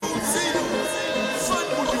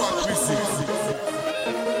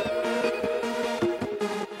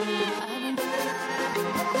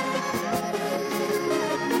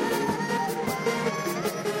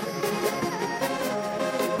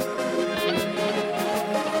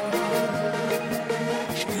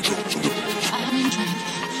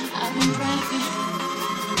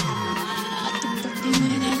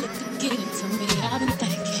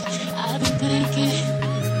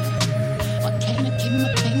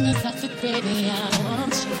baby, I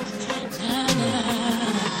want you.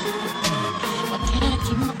 Why can't I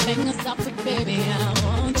keep my fingers off it, baby, I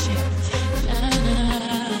want you.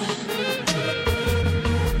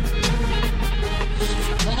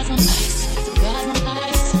 Cigars on ice, cigars on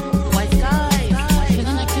ice. White guy,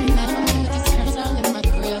 feeling like you never knew these girls all in my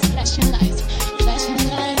grill. Flashing lights, flashing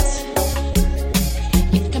lights.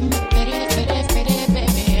 You got me pretty, pretty, pretty,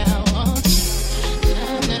 baby, I want you.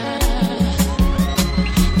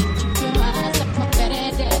 Keep your eyes up my pretty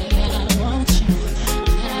daddy, I want you.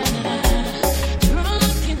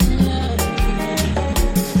 Drunk in love.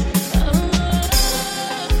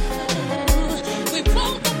 Oh, we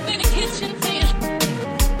woke up in the kitchen table.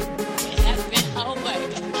 It has been all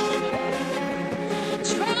work.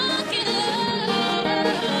 Drunk in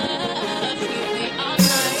love. Here we all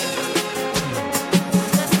night.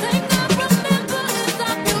 Thing I remember is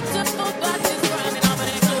our beautiful bodies running over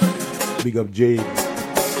the globe. Big up Jay.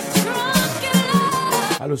 Drunk in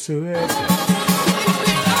love. Allô, c'est vrai.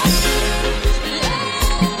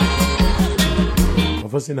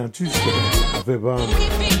 Enfin, c'est nature, ça fait pas.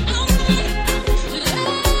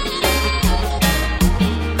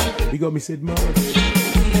 Big up, Miss Edmond.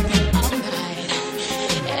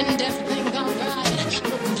 And everything gone right.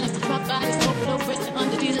 Looking just at my body, so flow racing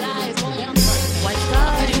under these lights. Boy, I'm burning. White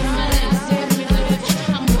guy.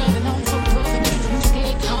 I'm rubbing on so broken. You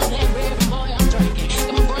scared, all that red. Boy, I'm drinking.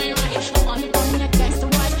 Got my brain right. I'm on it on that gangster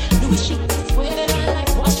white. Louis sheet, swear that I like.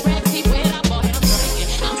 Wash red teeth, wet out. Boy, I'm drinking.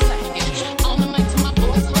 I'm singing. On the mic to my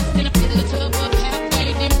boys. Hosting a fill the tub up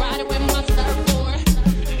halfway. Then ride it with my surfboard.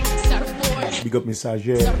 Surfboard. Big up,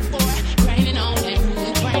 Messager. Surfboard. Raining on that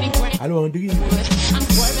wood. Raining, raining. Allô, André. I'm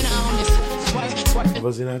swerving on this, swerving.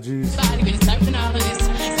 Enfin, c'est nature. Body been surfing all of this,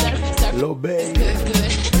 surf. Low Bay. Good.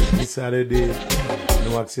 This Saturday.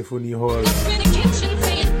 No Axephony Hall. In the kitchen,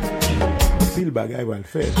 saying, Pile bagay wal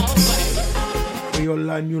fè. oh, baby. Creole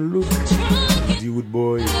la new look. DJ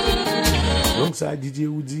Woodboy. Alongside DJ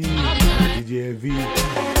Woody. DJ Heavy.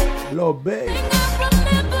 Low Bay.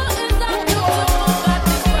 Remember is our beautiful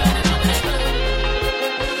bodies running over the globe.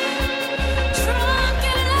 Drunk in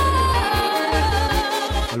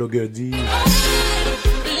love. Allô, Gerdy.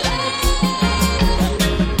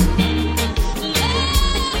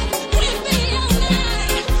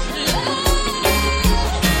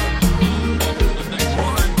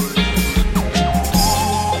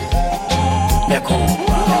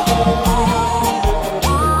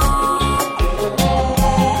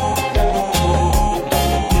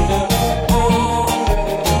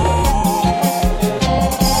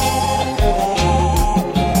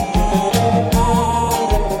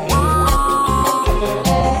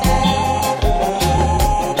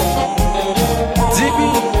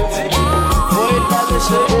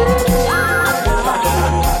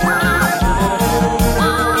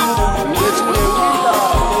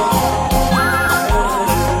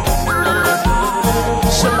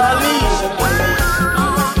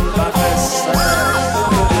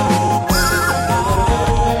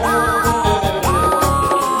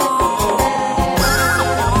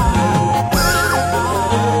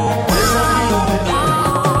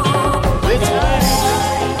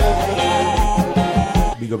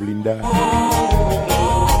 Big up Linda.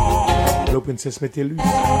 Hello, Princess Metellus.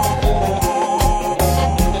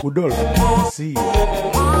 Oudol. Si.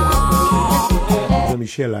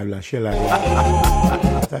 Jean-Michel a la Chela.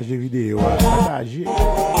 Partagez vidéo. Partagez.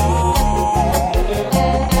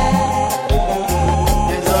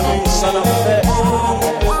 Les amis, son of the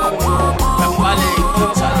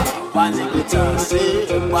one guitar, see,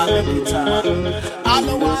 one guitar. I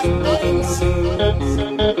know what things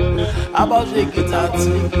about the guitar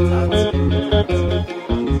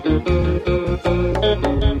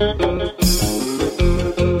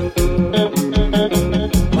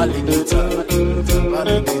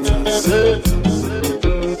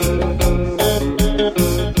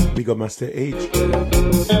Big up Master H.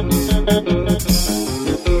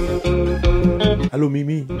 Allô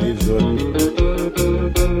Mimi,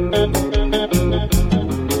 désolé.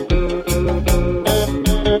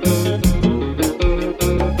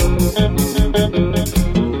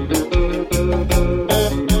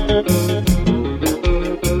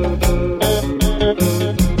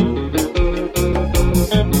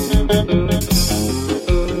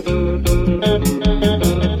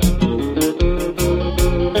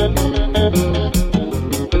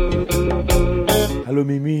 Allô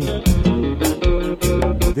Mimi,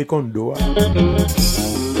 Vekondo.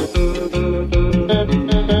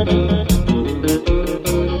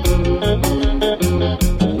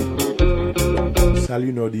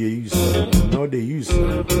 Salut Nordeus,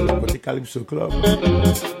 Côté Calypso Club.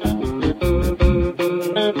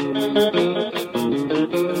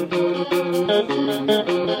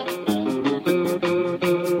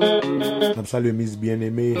 salue Miss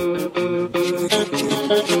Bien-Aimée.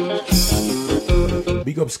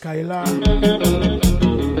 Big up Skylar.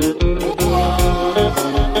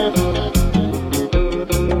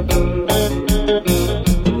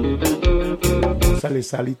 Salut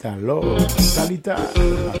Salita, alors. Salita,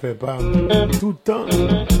 ça fait pas tout le temps.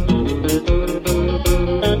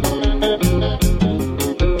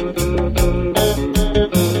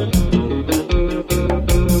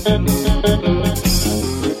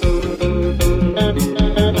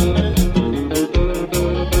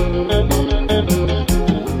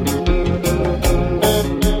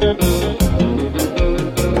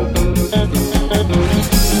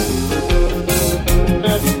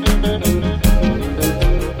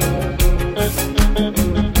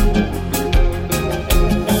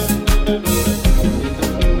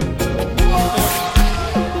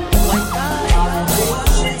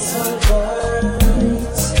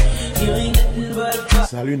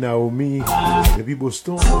 Salut Naomi, depuis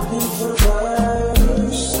Boston.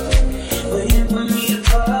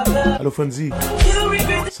 Allô Fonzi.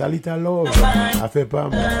 Salut ta love. A fait pas.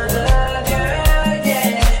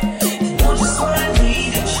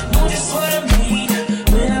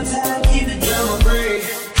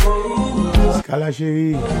 Scala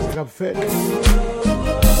chérie, scrap fait.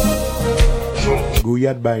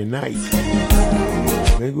 Gouillade by night.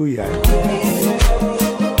 Ben Gouillade.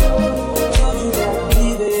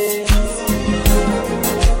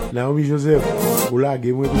 Naomi Joseph, ou la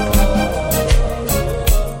game with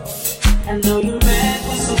I know you mad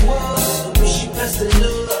with the world, but she pressed the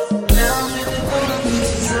love. Now I'm in the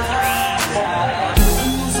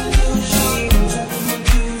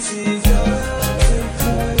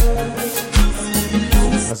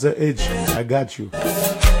I said, H, I got you.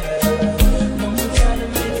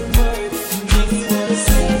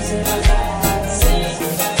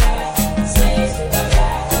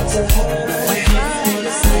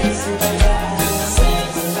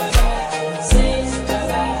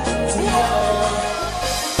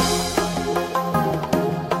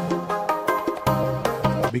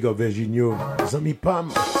 Big up Virginio, Zami Pam.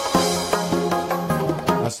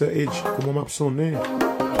 Master H, comment m'a sonné?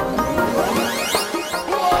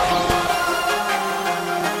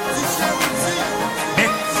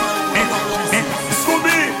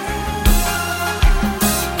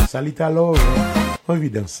 Salut ta love, envie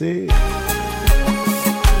de danser.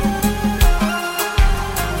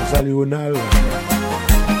 Salut Ronald.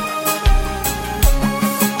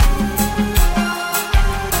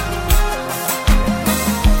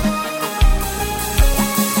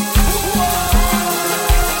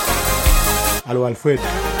 Allô Alfred.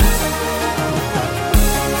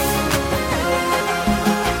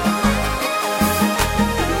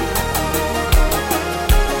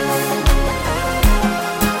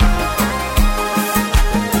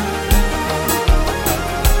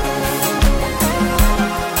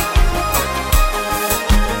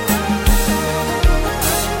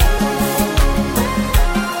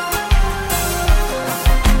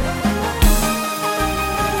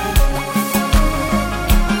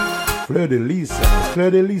 Fleur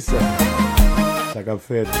de Lisa, ça qu'a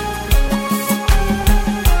fait.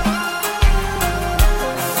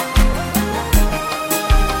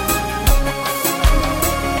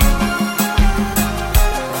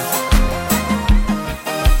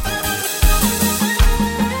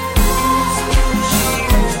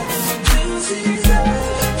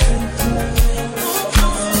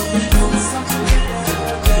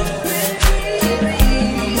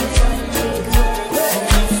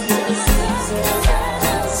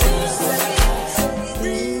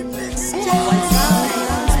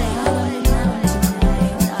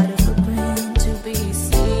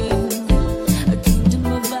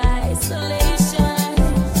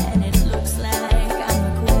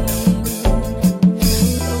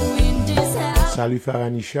 Salut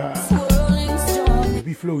Faranisha,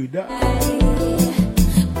 depuis Florida.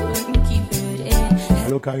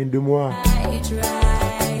 Allô Karine de moi.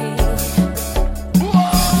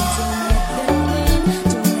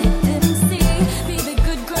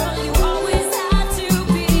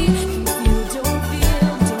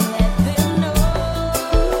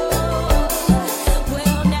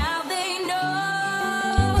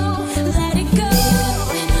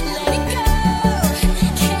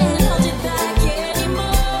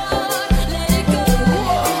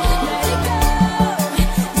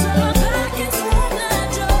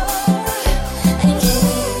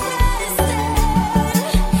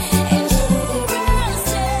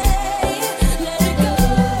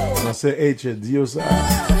 H, Diosa.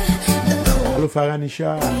 Allô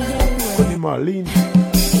Faranisha. Connie Marlene.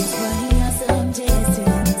 It's funny how some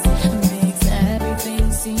distance makes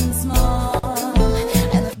everything seem small.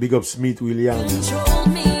 Big up Smith Williams. Control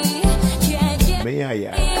me, can't get Mais yeah, me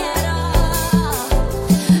yeah. at all.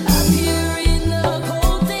 Up here in the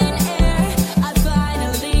golden air, I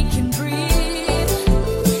finally can breathe.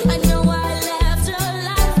 I know I left a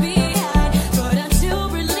life behind, but I'm too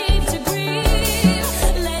relieved to grieve.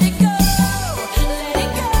 Let it go, let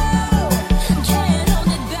it go. Can't hold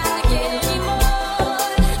it back anymore.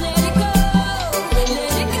 Let it go,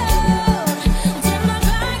 let it go. Turn my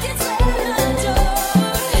back and slam the door.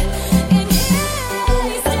 And here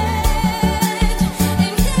I stand,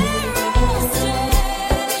 and here I'll stay.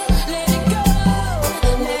 Let it go,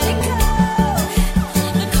 let it go.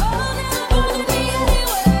 The cold never bothered me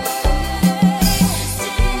anyway.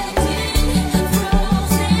 Standing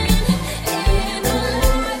frozen in a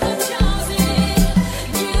life I've chosen.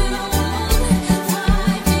 You won't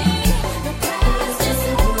find me. The past is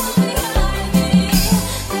all behind me.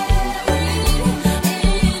 Buried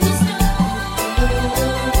in the snow. Let it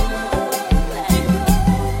go,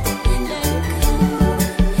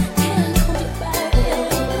 can't hold it back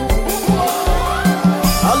anymore.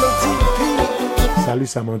 Allo DP, Salut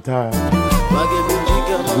Samantha. Bagay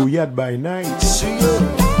Benjiga, Gouillade by night. Suyo,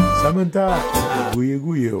 Samantha. Gouye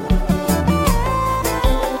gouye.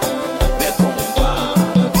 Bekompa.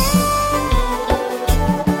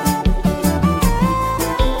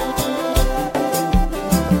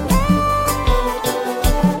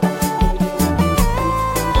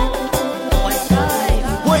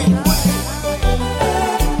 Wait.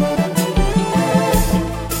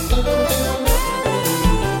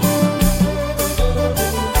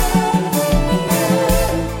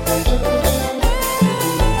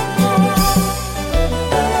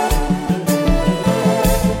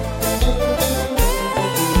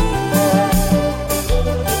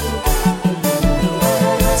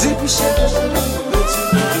 DP Shell,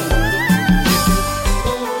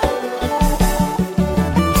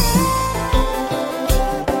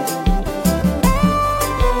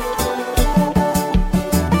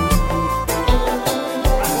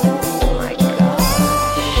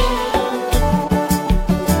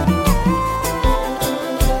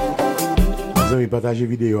 Mes amis, partagez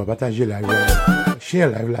vidéo, partagez live là. Share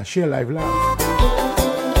live là, share live là.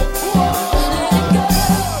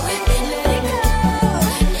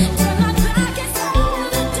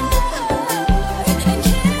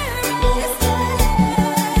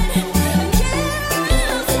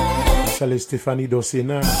 Salut Stéphanie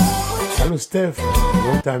Dossena. Salut Steph.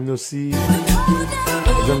 Long time no see.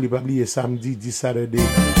 J'en ai pas oublié samedi, 10 Saturday.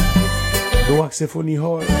 No Axephony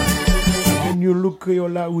Hall. And you look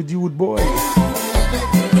là, Woody Wood Boy.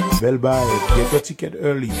 Bell bye. Get your ticket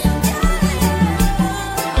early.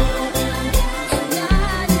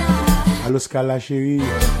 Allo Scala chérie.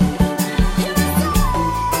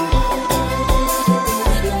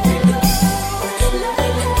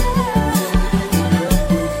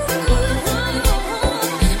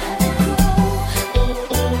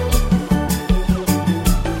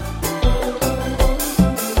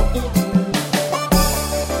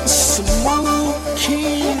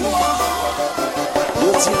 Smokey,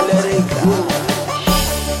 you to let it go.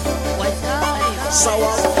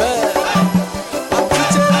 Savoir-faire, à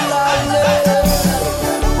quitter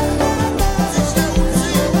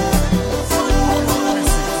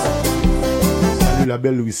Salut la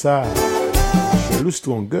belle Louisa. Chez Lou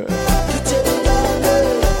Stronger.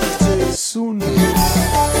 Soon.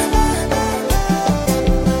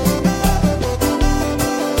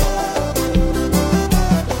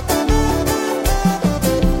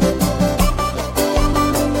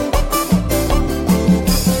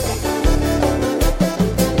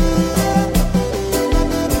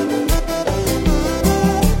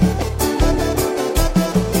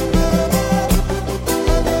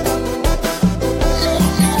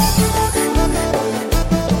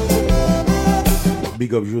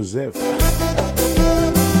 Big up Joseph.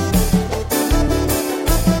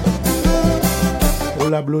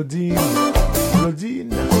 Hola Blodine.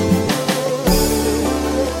 Blodine.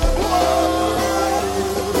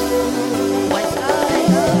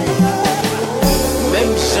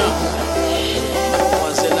 même Jean,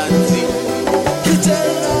 mademoiselle Andy, quitter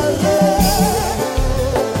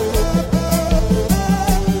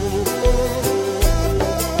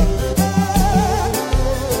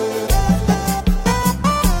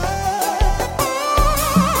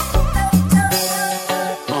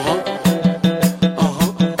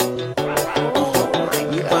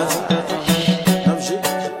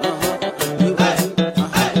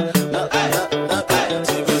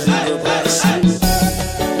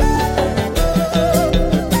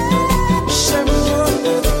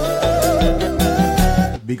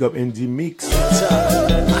Big up Indie Mix.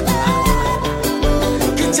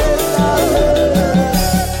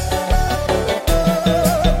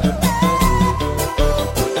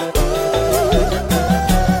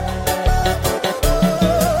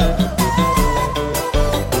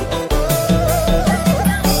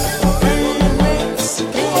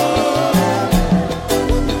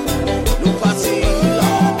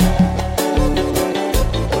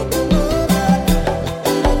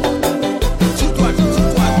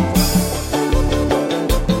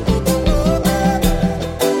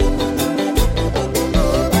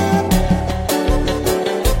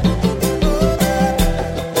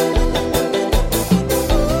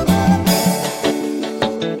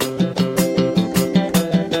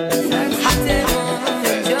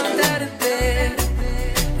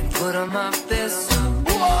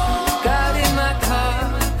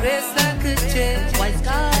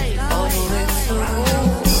 skies all the way to the moon.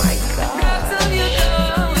 Oh my God. Knocked on your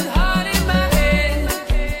door with heart in my head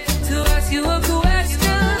to ask you a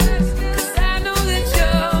question, 'cause I know that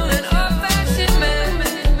you're an old-fashioned man.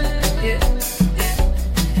 Yeah.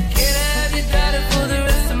 Can I have your daughter for the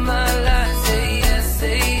rest of my life?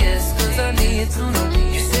 Say yes, 'cause I need to know.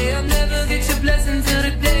 You say I'll never get your blessing till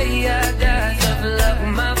the day I die. Tough luck,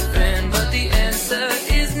 my friend, but the answer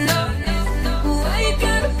is no. Why you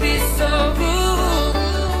gotta be so rude?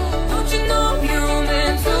 Don't you know I'm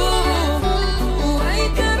human too? Why you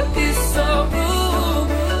gotta be so rude?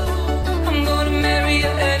 I'm gonna marry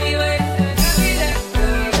you anyway. Marry that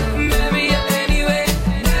girl. Marry you anyway.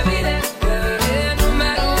 Marry that girl. Yeah, no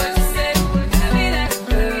matter what you say. Marry that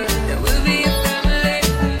girl. And we'll be a family.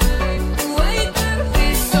 Why you gotta be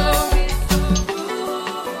so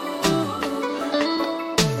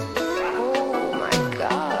Oh my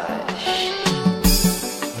gosh.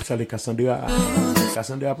 Salut Cassandra.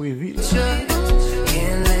 Cassandra Préville.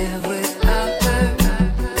 Can't live without her.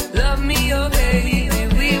 Love me, oh baby,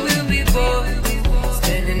 we will be boys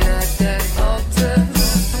standing at that altar.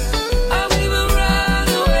 Or we will run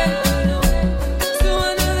away to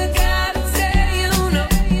another guy to say you know.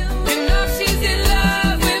 You know she's in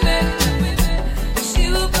love with me. She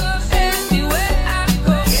will go anywhere I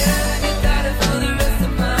go. Yeah, you got it for the rest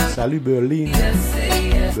of my life. Salut Berlin. Say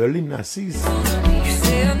yes. Berlin Narcisse. You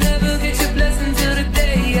say I'll never get your blessing till the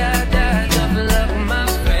day I die. Double up, my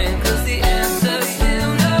friend, 'cause the answer's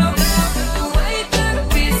still no. Why you gotta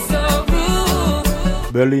be so rude?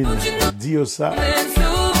 Berlin Diosa. And so,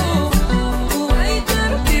 why you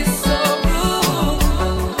gotta be so rude?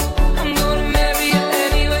 I'm gonna marry you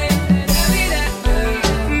anyway. Marry that girl.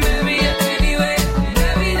 Marry you anyway.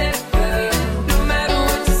 Marry that girl. No matter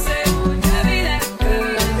what you say. Marry that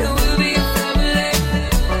girl. And we'll be a family.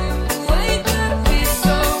 Why you gotta be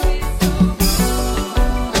so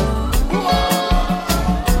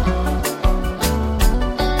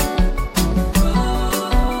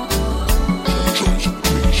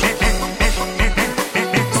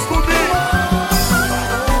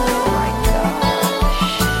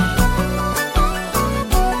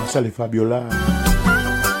Salut Fabiola.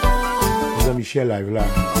 Jean-Michel live là.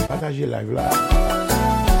 Partagez live là.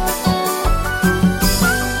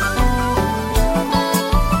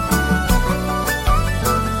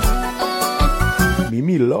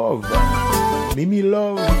 Mimi Love. Mimi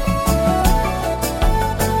Love.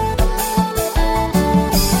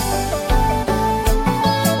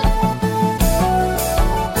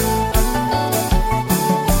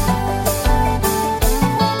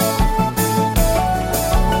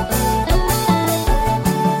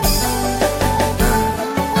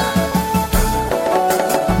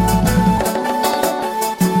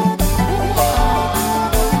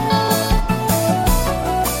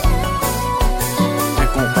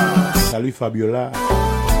 Salut Fabiola.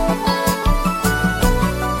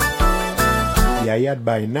 Yayad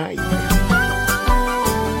by night.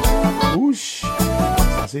 Ouch.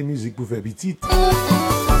 Ça c'est musique pour faire petite.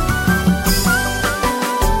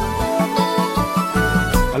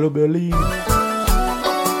 Allô Berlin.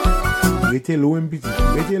 Restez loin petit.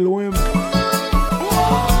 Restez loin.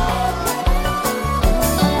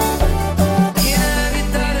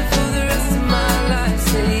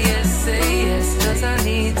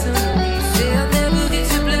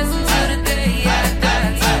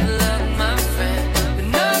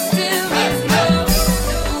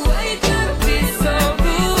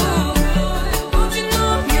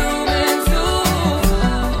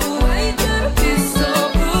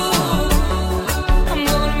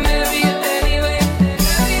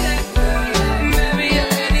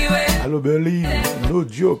 Berlin, no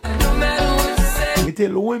joke. Mettez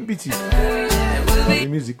loin petit. La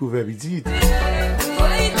musique ouverte petite.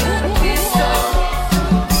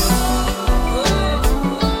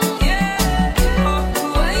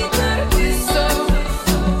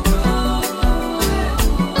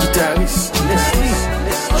 Guitariste Leslie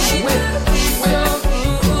Chouette.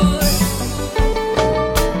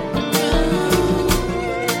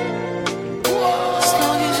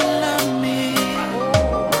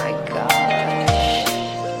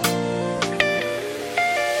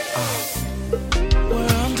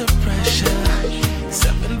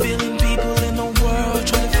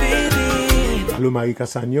 Allô Marie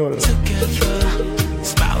Cassagnol.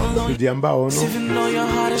 Je dis en bas, non?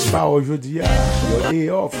 Pas aujourd'hui, your day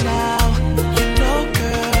off.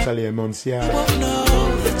 Salut Moncia. As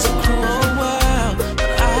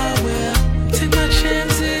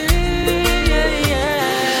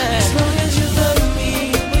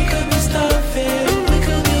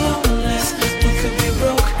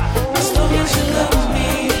long as you love me,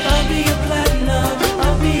 I'll be your platinum.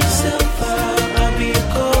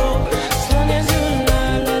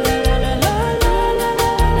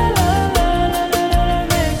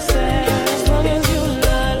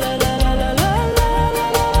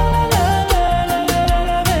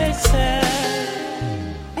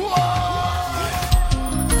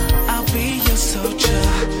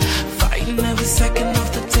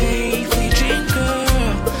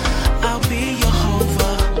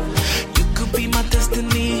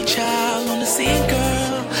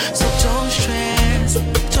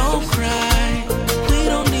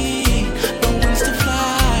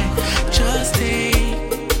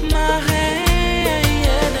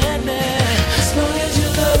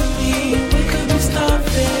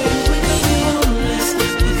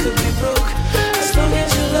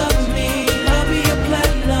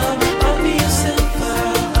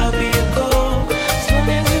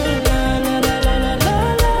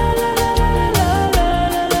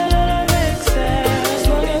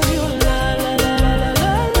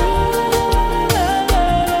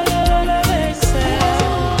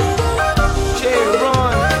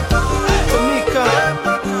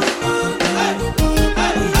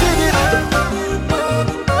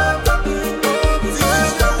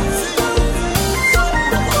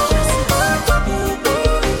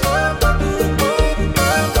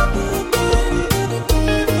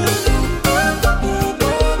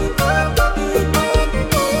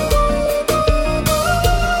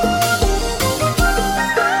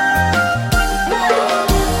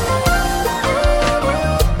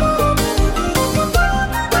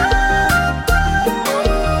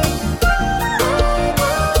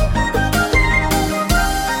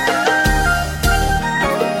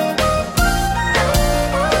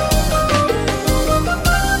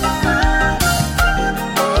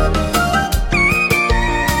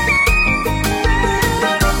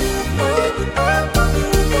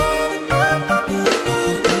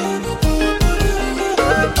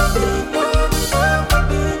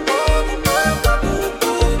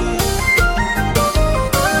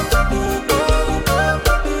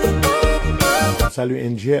 Salut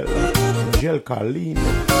Angel. Angel Carline.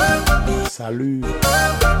 Salut.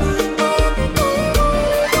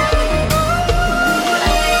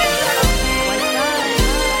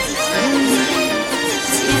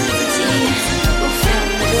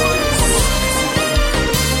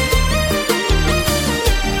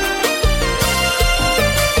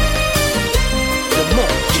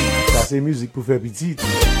 Ça c'est musique pour faire petite.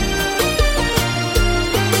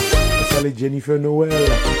 Salut Jennifer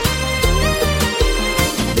Noël.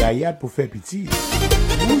 Yaya pour faire petit.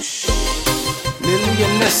 Ouch. Hallelujah,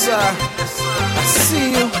 Nessa. I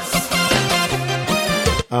see you.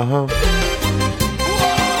 Uh-huh.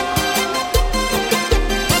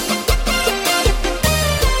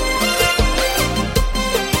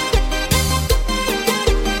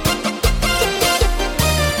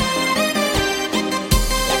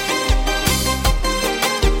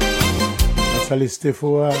 Salut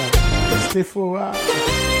Stéphora. Stéphora.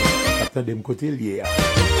 Attendez mon côté lié.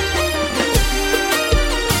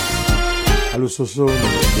 Allô Soso,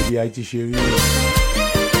 baby Haïti chérie.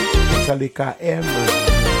 Salut KM.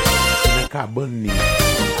 Kaboni.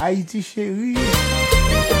 Haïti chérie.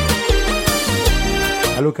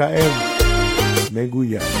 Allô KM.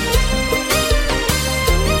 Mengouya.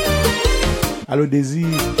 Allô Désir.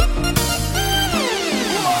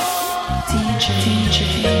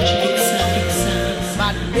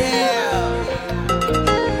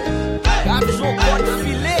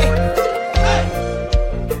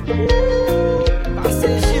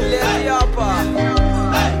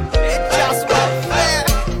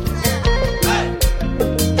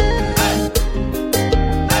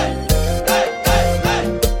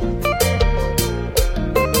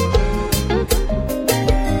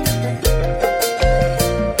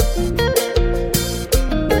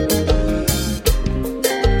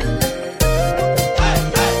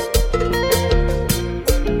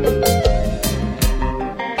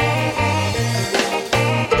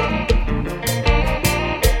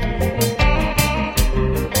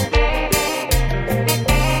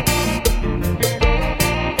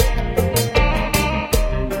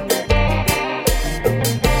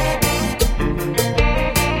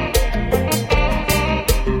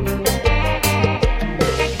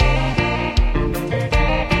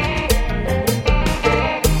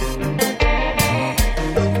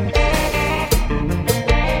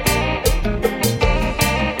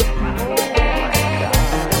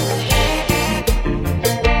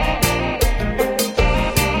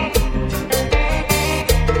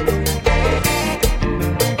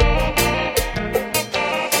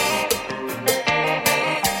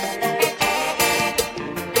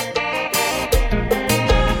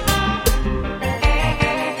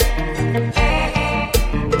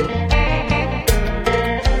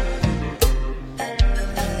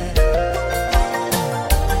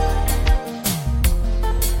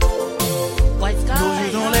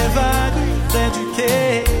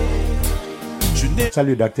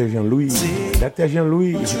 Salut Dr Jean-Louis. Dr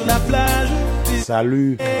Jean-Louis. Sur la plage.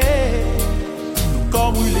 Salut. Nos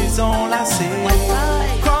corps brûlés enlacés.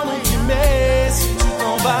 Comment tu mets si tu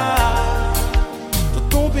t'en vas dans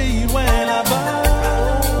ton pays loin là-bas.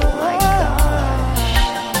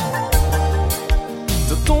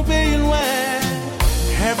 Dans ton pays loin.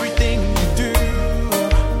 Everything you do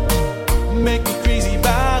make me crazy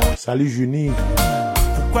about. Salut Junie.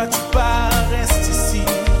 Pourquoi tu pars, reste ici.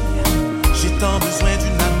 J'ai tant besoin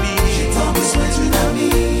d'une amie. J'ai tant besoin d'une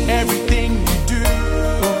amie. Everything you do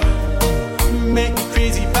make me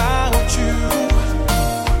crazy about you.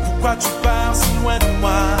 Pourquoi tu pars si loin de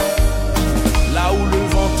moi? Là où le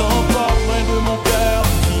vent t'emporte, loin de mon cœur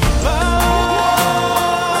qui bat.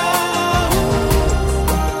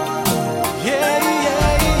 Yeah, yeah,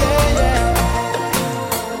 yeah, yeah.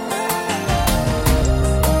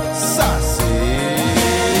 Ça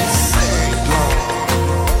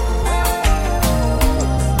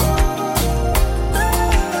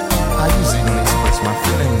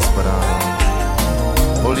but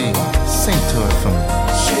Oli, sing to it for me.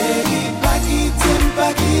 Chérie, pas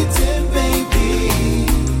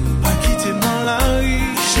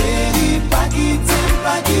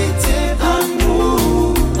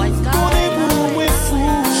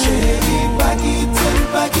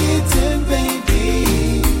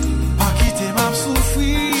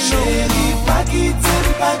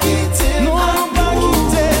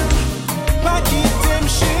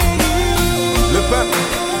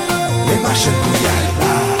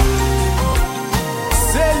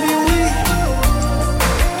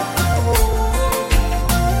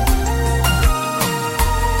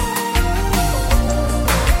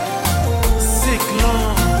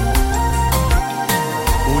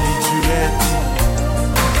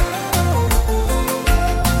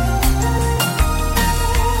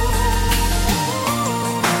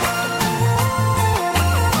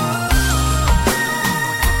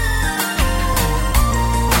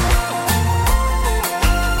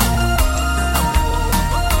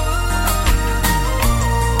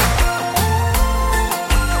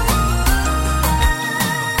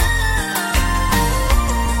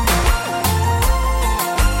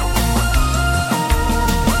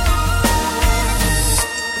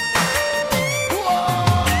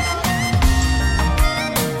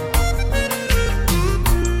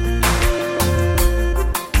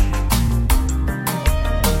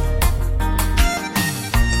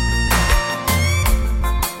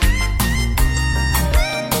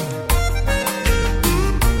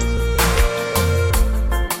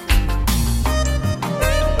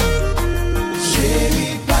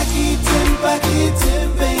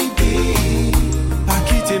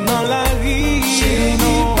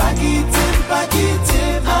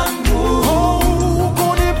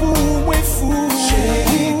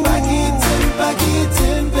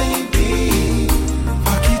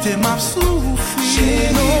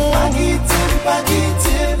pas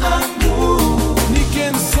quitter l'amour.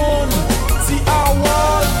 Nickenson, si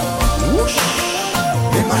Howard. Wouch.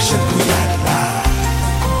 Les machines couillades là.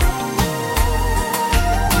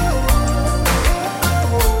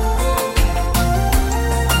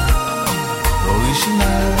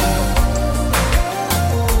 Original.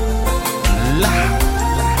 Là.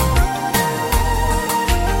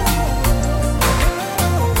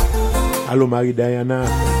 Allô Marie Diana.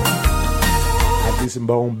 Artiste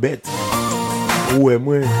mba on bête. Ouais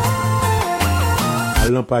moi. À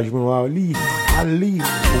l'empagement à lire. À lire.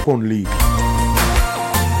 Ou qu'on lit.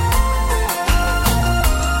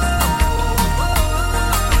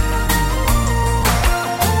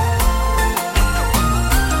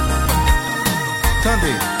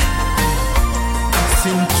 Attendez. Si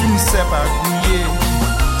tu ne sais pas gouiller,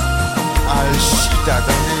 al shit,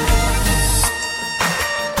 attendez.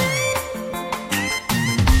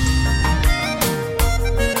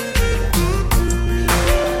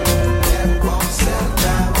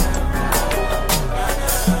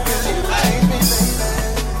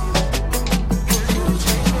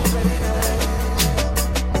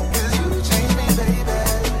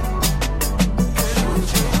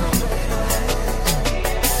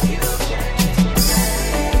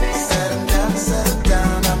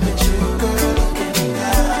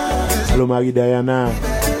 Allô Marie Diana.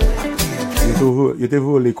 Yo te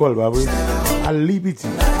vo l'école, pas vrai? Ali petit,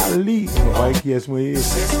 Ali. On va qui est-ce moi?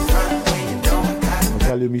 On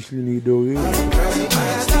salue Micheline Doré.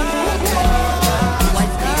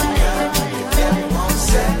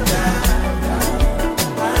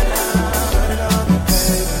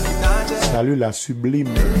 Salut la sublime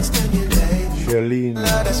Sherline.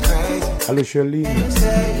 Allô Sherline.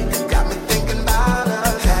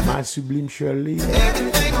 Ma sublime Sherline.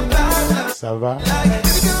 Ça va?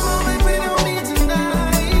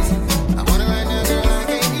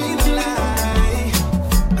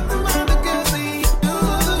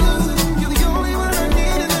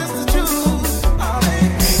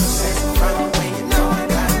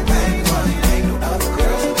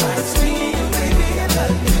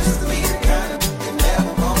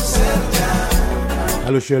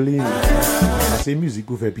 Allô Sherline. C'est musique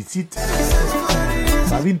qu'on fait petite.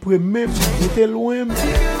 Ça vient pour même, j'étais loin.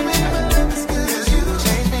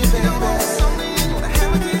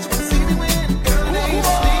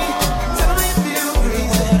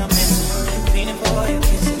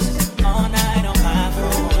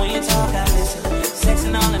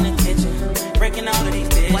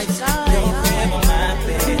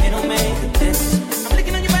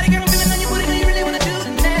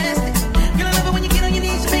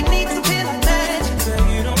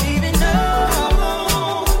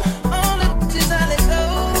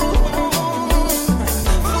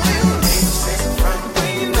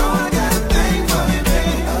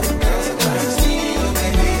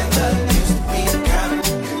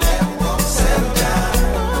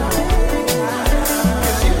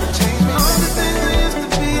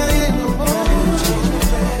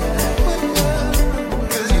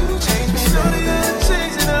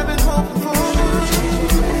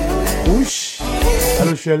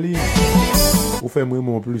 Charlie, ou fait moi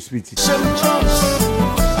mon plus petit.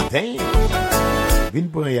 Damn. Vin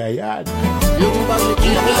pour un yayad.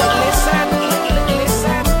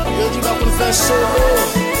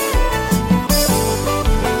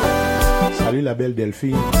 Salut la belle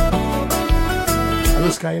Delphine.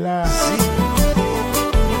 Allô Skyla.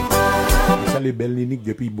 Salut belle Ninique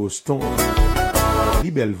depuis Boston.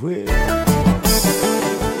 Li belle vraie.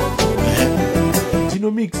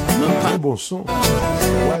 Dynamics, un bon son.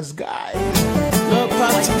 Wise guy.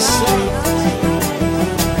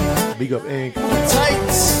 Big up Hank.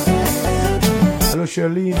 Allô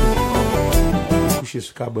Sherline. Couché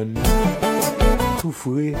sur carbone. Tout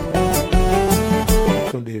frais.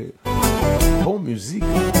 De bonne musique.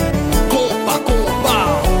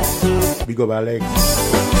 Big up Alex.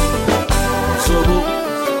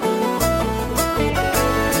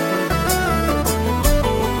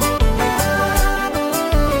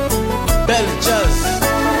 Belle jazz,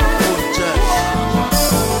 good jazz.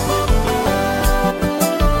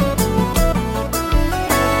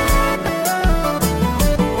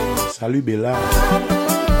 Salut Bella.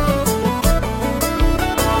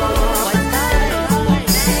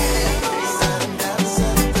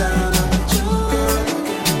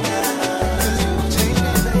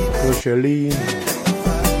 Charlene.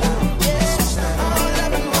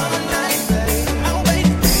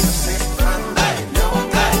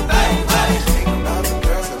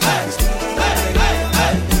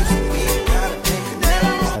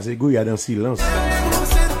 C'est Gouyade en silence.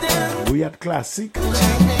 Gouyade classique.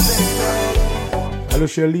 Allô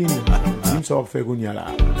Charline, Dim ça va faire qu'on y a là.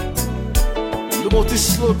 Le bon petit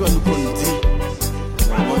slogan nous qu'on dit.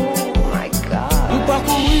 Nous pas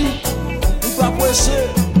courir, nous pas pressé,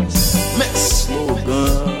 mais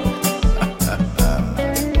slogan.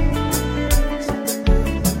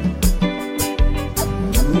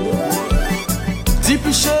 Dis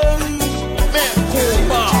plus chérie, mais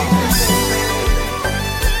combat.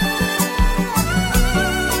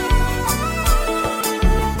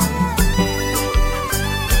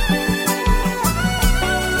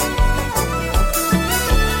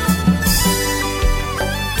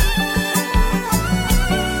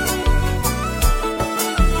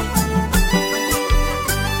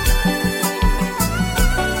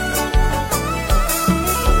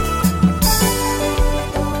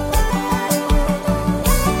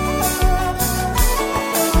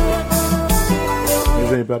 Vous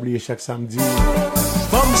n'avez pas oublié chaque samedi.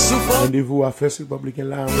 Femme souffrant. Rendez-vous à First Republican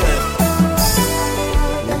Lounge.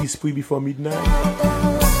 L'esprit before midnight.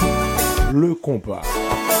 Le compas.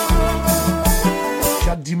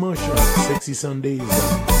 Chaque dimanche, Sexy Sundays.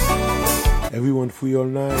 Everyone free all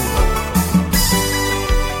night.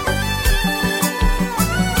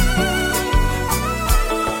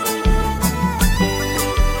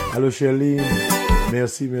 Allô Shirley.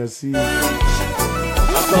 Merci, merci.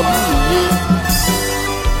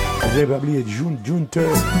 Vous n'avez pas oublié June 3rd.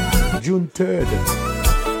 June 3rd.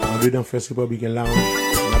 On est dans First Republican Lounge.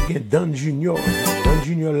 On a bien Dan Junior. Dan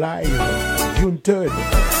Junior live. June 3rd.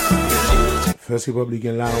 First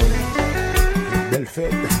Republican Lounge. Belle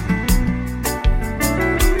fête.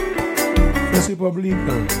 First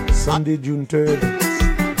Republican. Sunday, June 3rd.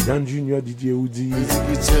 Dan Junior, DJ Woody.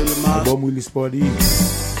 Album Willis Party.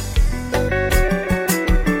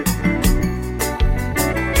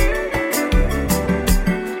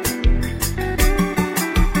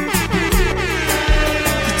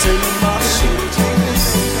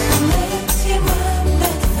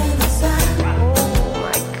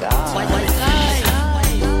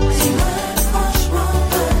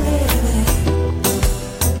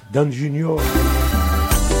 Dan Junior.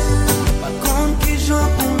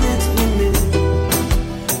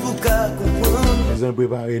 Les uns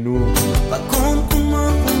préparez-nous.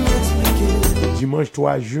 Dimanche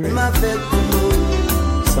 3 juin.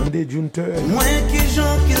 Sunday, June 3rd.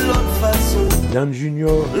 Dan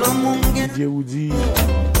Junior. DJ Woody.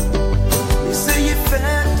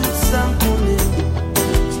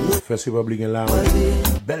 First Republican Lounge.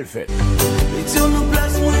 Belle fête.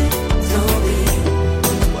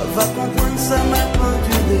 Va comprendre ça m'a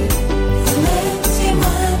pendulé.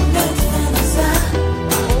 Dis-moi, ça.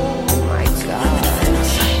 Oh my God.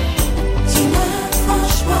 Dis-moi,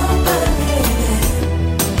 franchement,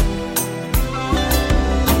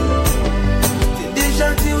 t'es déjà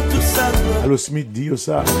dit tout ça. Allô Smith, dis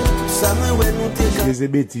ça. Tout ça, mais ouais, nous déjà. C'est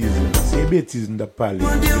bêtises. C'est bêtises, nous n'avons pas parlé.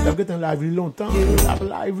 T'as fait un live longtemps.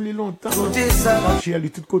 Live longtemps. Chez elle de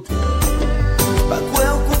tous côtés. Pas quoi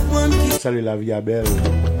on comprend qui. Salut la vie à belle.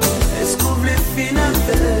 Est-ce qu'on voulait finir avec?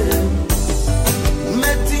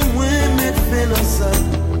 Mettez-moi, mettez dans ça.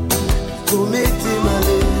 Pour mettre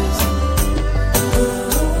malaise.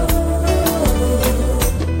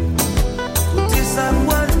 Côté ça,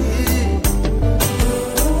 moi,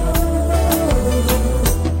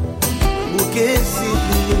 bouquet,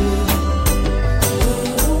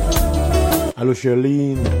 Allô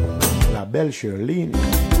Sherline. La belle Sherline.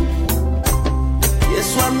 Et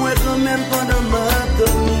soit moi quand même pendant ma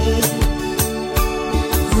dormie.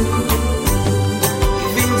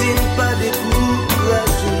 Vindine pas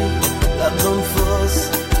découragé, la bonne force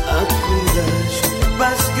à courage.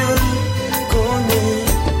 Parce que connaît,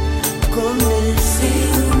 c'est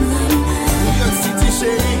New York City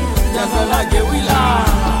chérie, dans la guerrilla.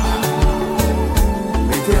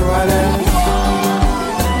 Mettez-vous à l'air.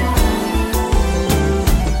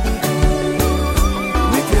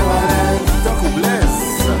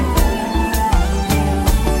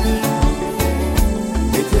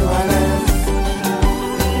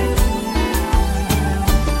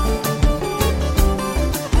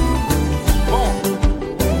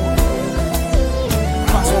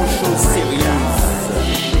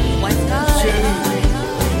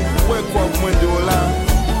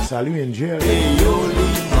 Salut Angel.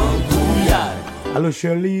 Allô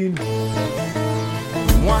Sherline.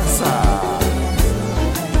 Moi ça.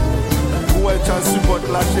 Ouais, tu supportes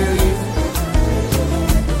la chérie.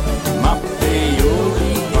 Ma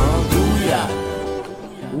payoli Andouya.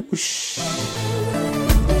 Ouch.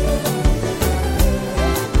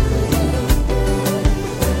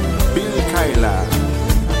 Bill Kyla.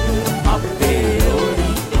 Ma payoli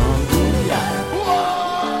Andouya.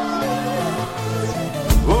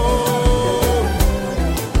 Oh.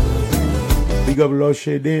 up Lord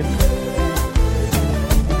Shaden.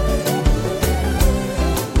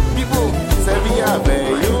 People, Sevilla,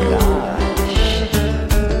 baby.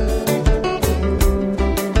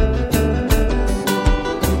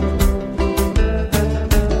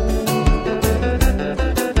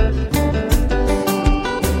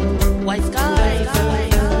 White sky.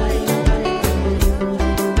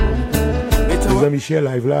 Les amis Michel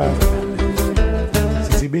live là.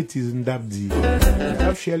 C'est bêtise m'dap dit.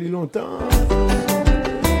 M'dap Shirley longtemps.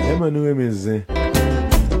 Aime nous aimer zin.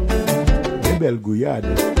 Une belle gouillade.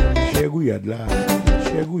 Cher gouillade là.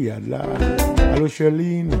 Cher gouillade là. Allô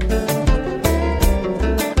Shirley.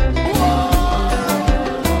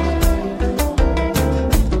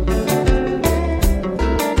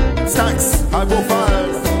 Sax, high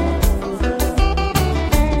profile.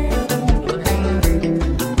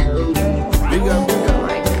 Big up,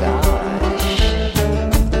 big up.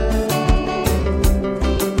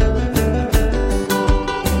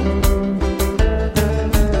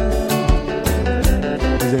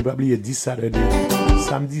 Vous n'avez pas oublié 10 Saturday.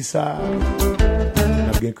 Samedi ça.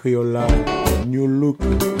 On a bien créole là. New Look.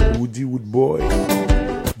 Woody Woodboy.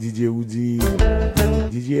 DJ Woody.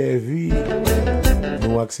 DJ Heavy.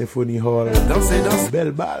 Noak Symphony Hall. Dansez, dansez.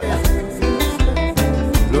 Belle balle.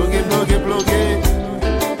 Bloqué, bloqué, bloqué.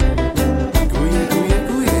 Couillé, couillé,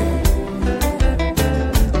 couillé.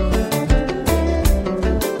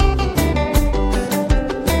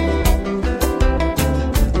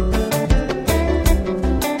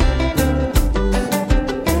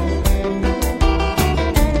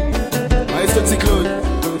 Maestro Ticlone,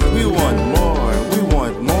 we want more, we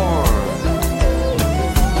want more.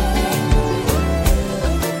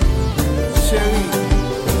 Chérie,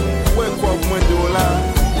 ouais quoi moins de là,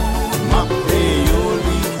 ma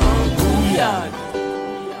péoli en bouillade.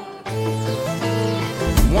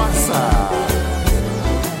 Moi ça,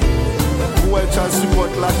 ouais tu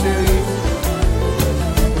supporte la chérie,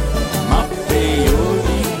 ma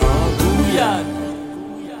péoli en bouillade.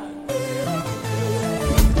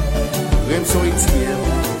 Remson Etienne,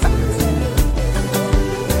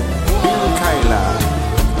 Bill Kaila,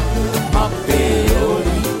 ma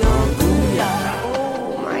péoli en bouillade.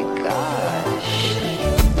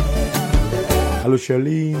 Allô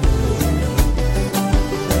Shirley.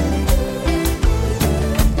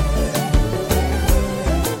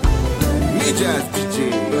 Me jazz DJ.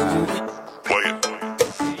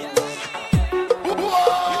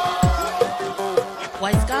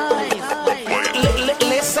 White sky.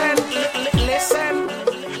 Listen.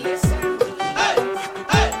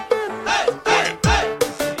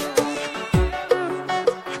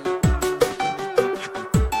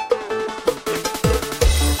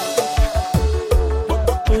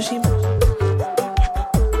 Push it.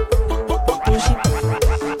 Push it.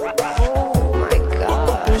 Oh my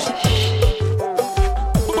God. Push it.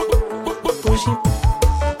 Push it.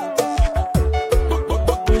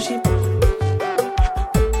 Push it. Push it.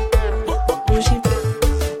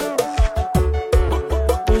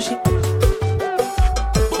 Push it.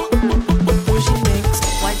 Push it next.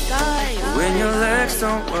 White sky. When your legs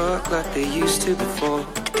don't work like they used to before,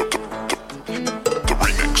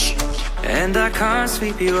 and I can't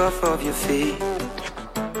sweep you off of your feet,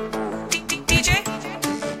 DJ.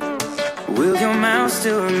 will your mouth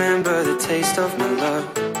still remember the taste of my love?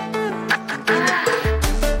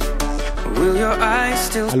 Will your eyes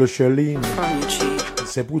still Allô Shirley. from your cheek?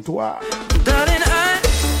 C'est pour toi. Darling, I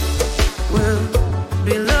will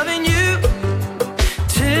be loving you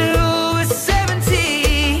till we're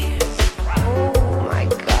 70. Oh my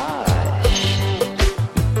God.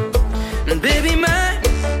 And baby, my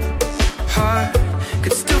heart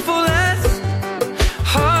could still fall as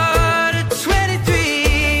hard at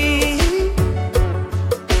 23.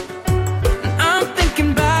 And I'm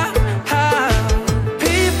thinking about how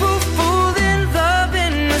people fall in love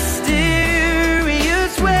in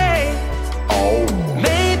mysterious ways.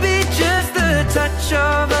 Maybe just the touch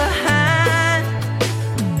of a hand.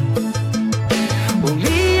 Well,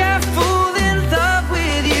 me, I fall in love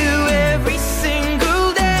with you every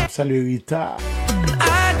single day. Salut Rita.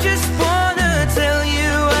 I just wanna tell you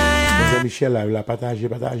I Les am. amis Michel live là. Partagez,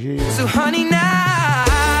 partagez. So honey, now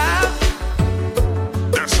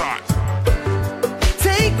That's hot.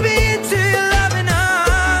 take me into your loving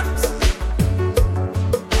arms.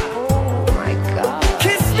 Oh my God.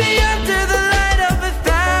 Kiss me under the light of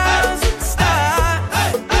 1,000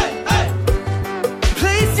 stars.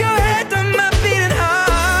 Place your head on my beating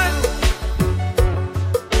heart.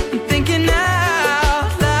 I'm thinking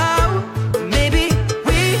out loud. Maybe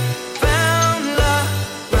we found love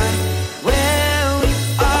right where we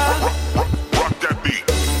are. Rock that beat.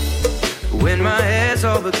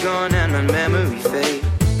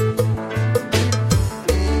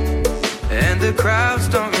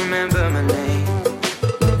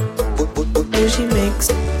 way she makes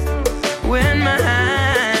when my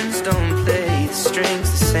hands don't play the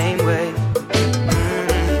strings the same way.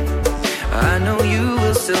 I know you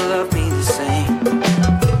will still love me the same.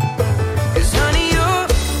 'Cause honey, your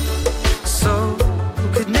soul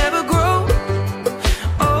could never grow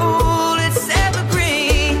old, it's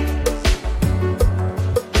evergreen.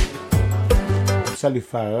 Salut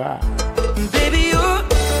Farah. Baby, your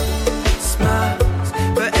smile's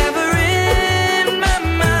forever in my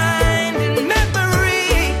mind and memory.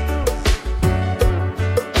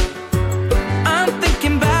 I'm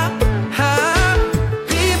thinking about how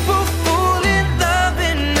people fall in love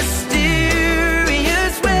in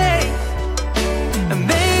mysterious ways. And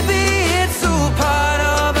maybe it's all part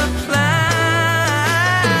of a plan.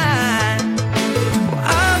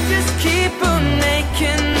 I'll just keep on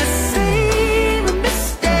making the same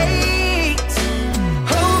mistakes,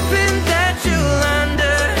 hoping that you'll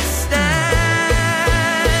understand.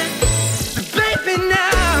 Baby,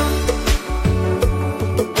 now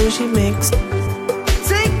the way she makes,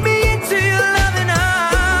 take me into your loving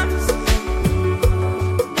arms,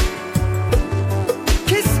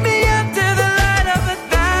 kiss me under the light of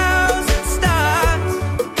 1,000 stars,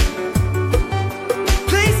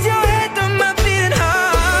 place your head on my beating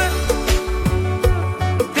heart,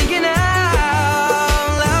 thinking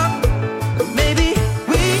out loud, maybe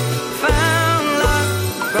we found love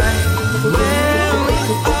right where we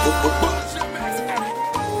are.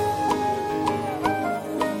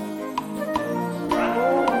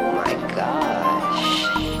 Oh my gosh.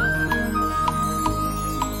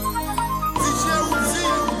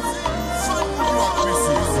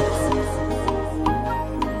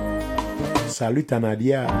 Salut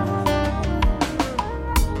Tanadia.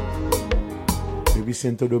 Depuis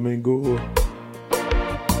Santo Domingo.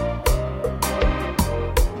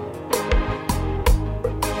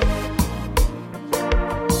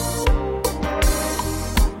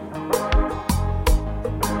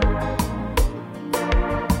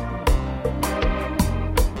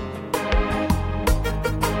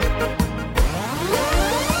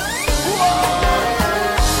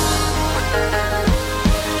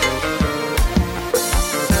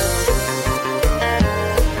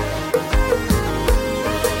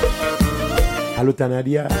 Allô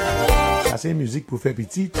Tanadia. Ça c'est musique pour faire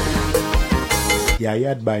petite.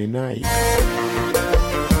 Yayad by night.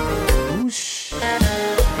 Ouch.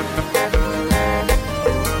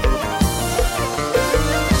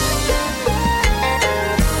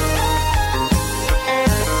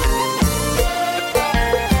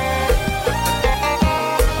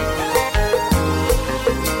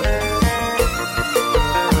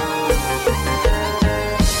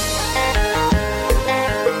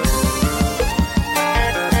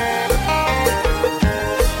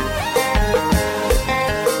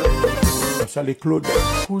 Ça les Claude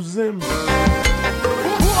Cousin.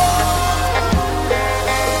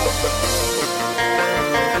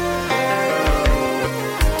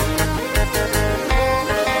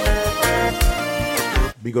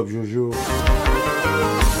 Big up Jojo.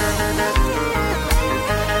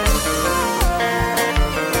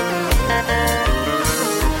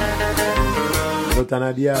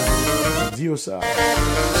 Tanadia, dis ça.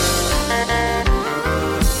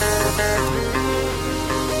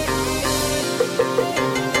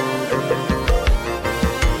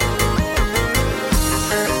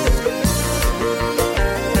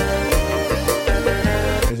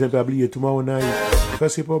 Les établis et tout le monde a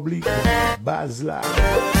First Republic, Bazla,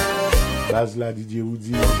 DJ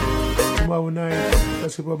Woody, tout le monde a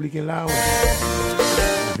First Republic et là,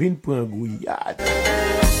 vin pour un gouillade.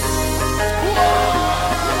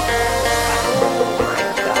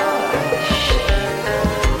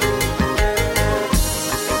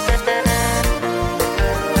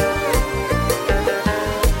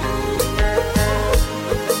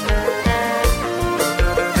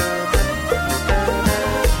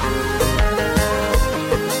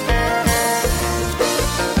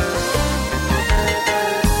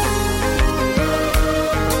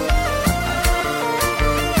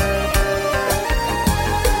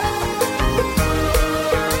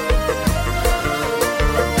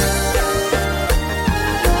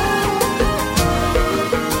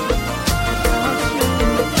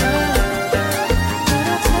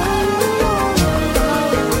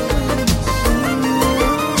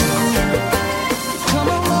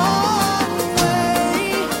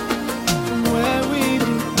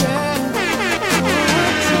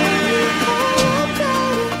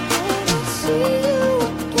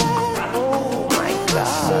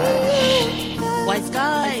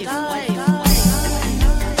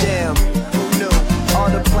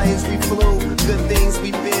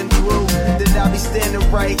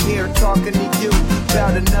 here talking to you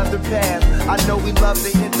about another path. I know we love to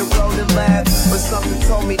hit the road and laugh, but something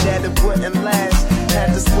told me that it wouldn't last.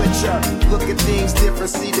 Had to switch up, look at things different,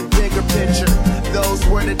 see the bigger picture. Those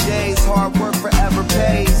were the days, hard work forever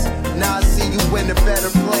pays. Now I see you in a better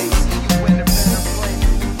place.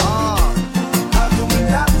 How can we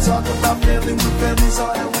not talk about family when family's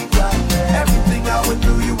all that we got? Everything I went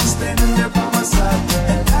through, you were standing there by my side.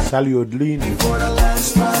 Salut Adeline. For the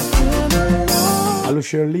last ride. Allô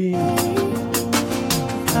Charlene.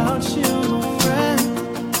 Without you, my friend,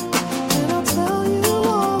 and I'll tell you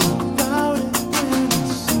all about it when I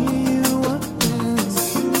see you again.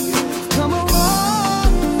 Come a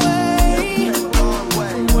long way from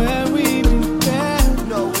where we began.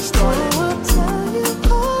 No, we started. Oh, I'll tell you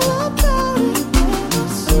all about it when I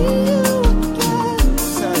see you again.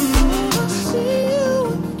 When I see you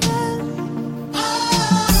again.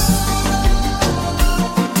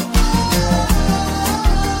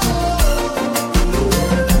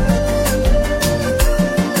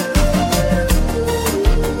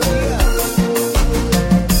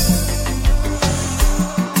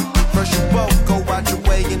 First you both go out your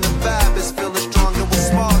way and the vibe is feeling strong. It was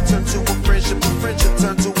small, turn to a friendship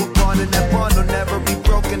turn to a bond, and that bond will never be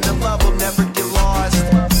broken. The love will never get lost.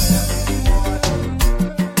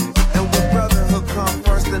 And when brotherhood come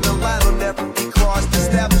first, then the line will never be crossed.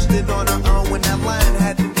 Established it on our own when that line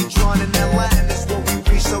had to be drawn, and that line is what we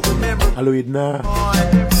reach. So remember, Allô Edna.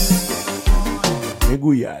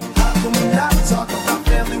 Megouillade. how can we not talk about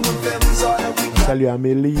family when family's all that we got? Salut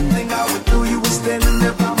Amélie. Everything I went through, you were standing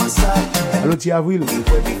there by my side. Allô Tia Avril. And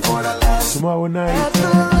way before the last. Tomorrow night.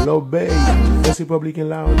 Love Bay. West Republican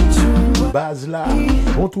Lounge. Basla.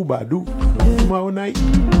 On tout badou. Tomorrow night.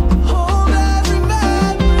 Hold every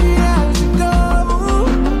memory as you go,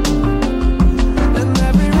 and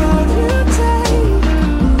every road you take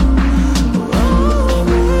will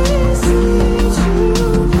always lead you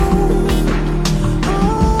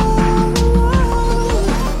home.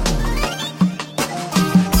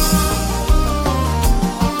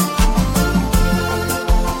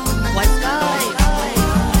 What's going on?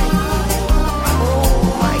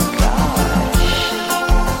 Oh my God.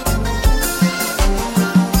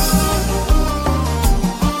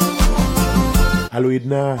 Allô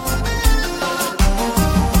Edna.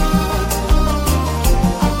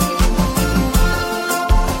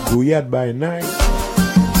 Gouillade by night.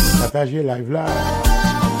 Partagez live là.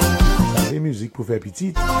 Ça c'est musique pour faire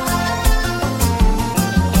petite.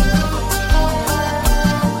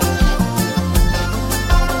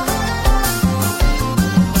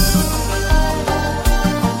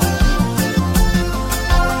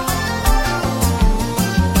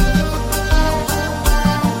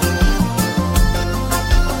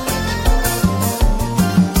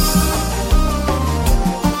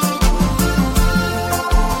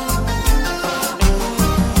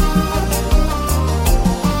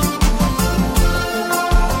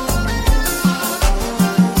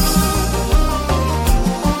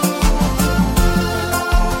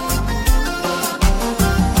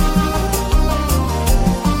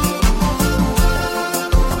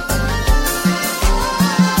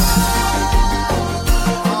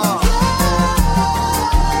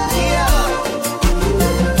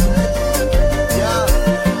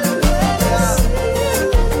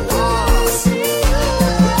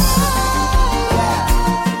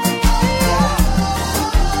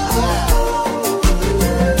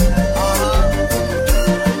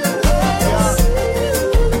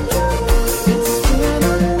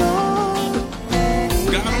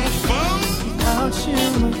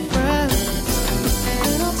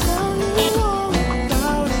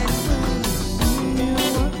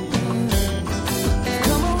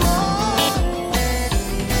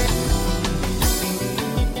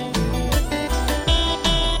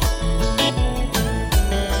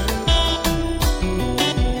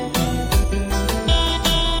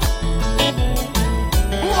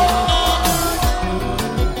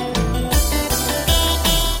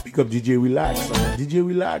 Pick up DJ Relax. DJ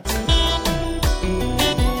Relax.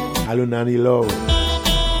 Allô Nani Love.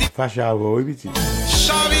 Fasha avo, oui petit.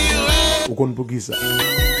 Ou kon pou ki sa?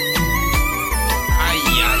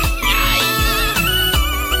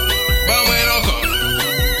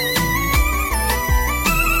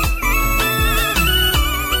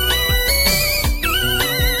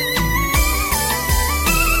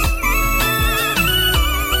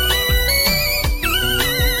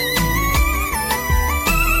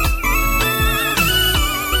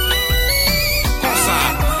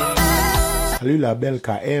 Salut la belle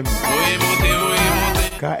KM.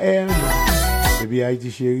 KM. Baby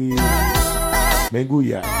Haïti chérie.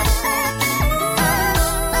 Mengouya.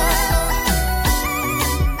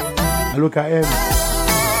 Allo KM.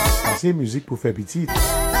 C'est musique pour faire petite.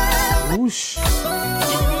 Ouch.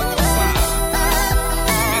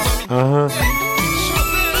 Uh-huh.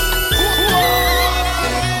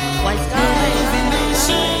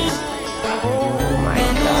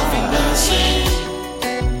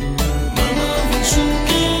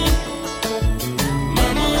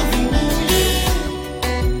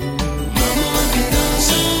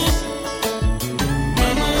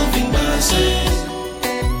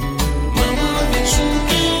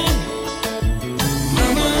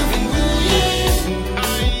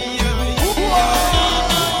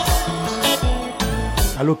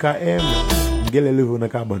 Allo KM, gele levo na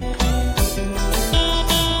carbone.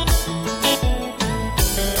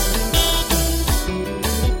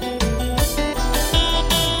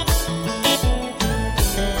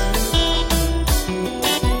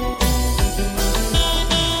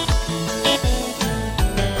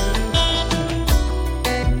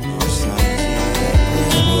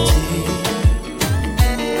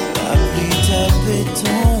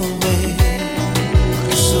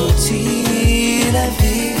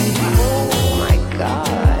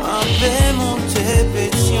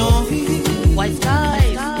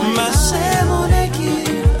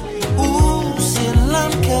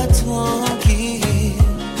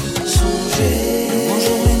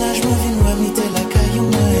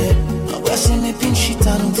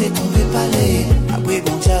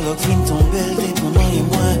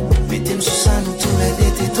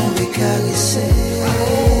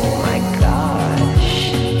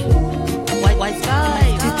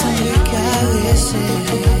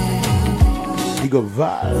 Big up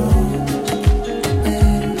Val.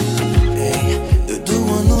 De d'où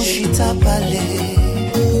on nous chita parler.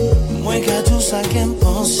 Moi qu'à tout ça qu'aime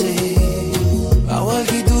penser. Parole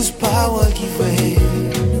qui douce, parole qui vrai.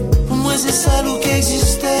 Pour moi c'est ça l'eau qui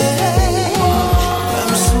existait.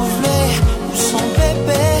 Comme souffler ou son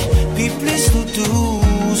bébé. Puis plus tout doux,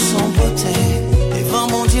 son beauté. Devant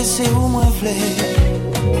mon Dieu c'est où moi v'lais.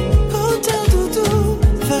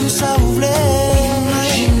 Ça ouvre.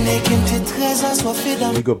 Imaginez qu'elle était très assoiffée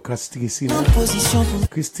dans Big up Christina. Position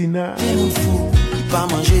Christina. Pas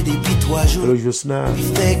manger des pitois jours. Hello Josna.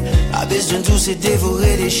 A besoin de tout c'est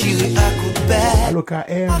dévorer, déchirer à coups de pelle. Allo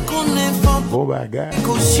KM. Bon bagage.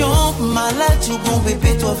 Caution, malade, tout bon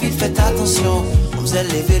bébé, toi vite faites attention. On faisait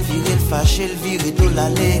lever, le virer, le fâcher, le virer, tout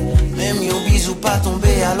l'aller. Même un bisou pas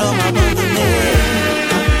tomber, alors m'abandonner.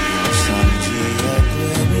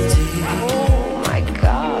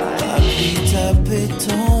 Tapé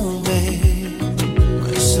tombé,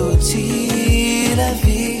 me sautit la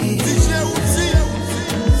vie.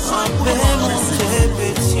 En paix mon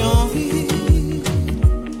pétion vie.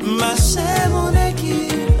 Ma c'est mon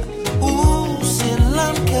équipe, ou c'est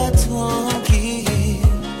l'âme qu'à tranquille.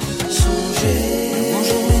 Songez,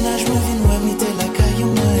 bonjour ménage, me vine, moi, mité la caillou,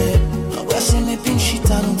 moi. Embrasser mes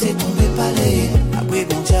pinchitas, nous t'es tombé palais. Après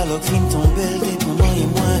bon dialogue, fin tombé, le pour moi et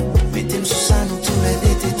moi. Mettez-moi sous ça, nous tous les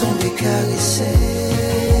deux, t'es tombé caressé.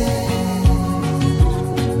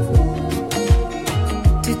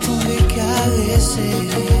 T'es tombé caressé.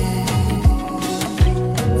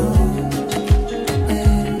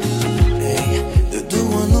 De d'où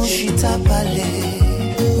on nous chita parler.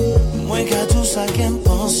 Moi qu'à tout ça qu'aime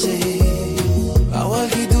penser. Parole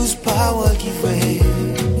qui douce, parole qui vrai.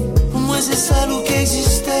 Pour moi c'est ça l'eau qui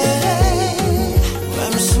existait.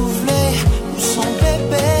 Même souffler ou son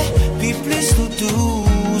bébé. Puis plus tout doux,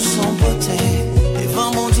 son beauté.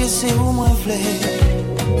 Devant mon Dieu c'est où moi v'lais.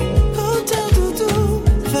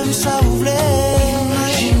 Femme ça ouvre.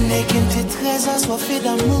 Imaginez qu'elle était très assoiffée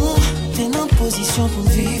d'amour. T'es en position pour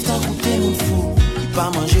vivre tant que t'es mon fou. Pas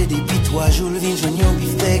manger des pitois, joue le vin, joignons au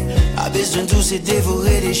beefsteak. A besoin de tout c'est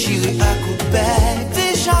dévorer, déchirer à coups de bec.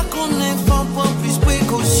 Déjà qu'on est fort, prends plus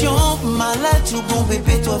précaution. Malade, tout bon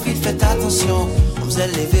bébé, toi vite faites attention. On faisait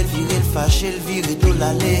lever, le virer, le fâcher, le virer, tout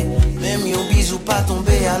l'aller. Même un bisou pas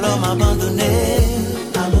tomber, alors m'abandonner.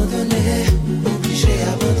 Abandonner, obligé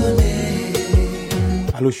abandonner.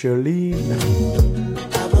 Allo Shirley.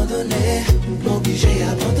 Abandonné, obligé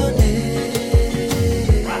abandonné.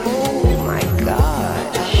 Oh my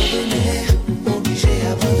God. Abandonné, obligé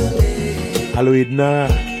abandonné. Allo Edna.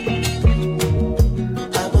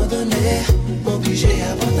 Abandonné, obligé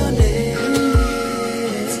abandonné.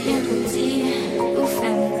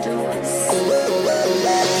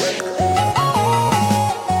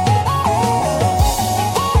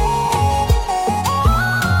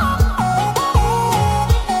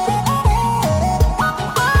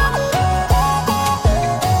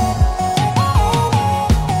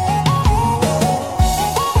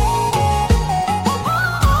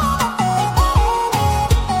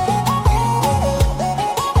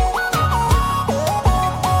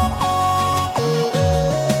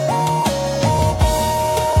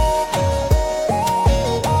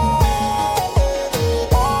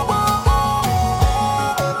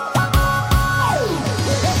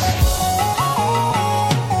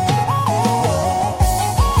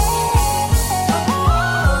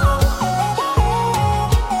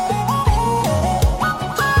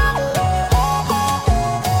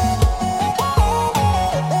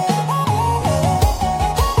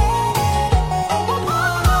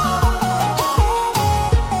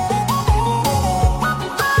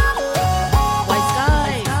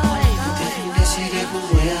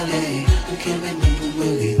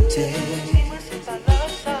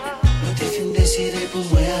 décidé pour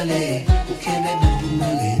moi aller, pour qu'elle ait même pour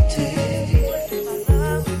m'arrêter.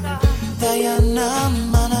 Diana,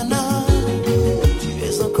 manana, tu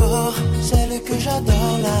es encore celle que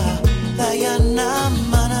j'adore là. Diana,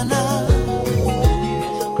 manana, tu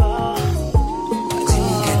es encore.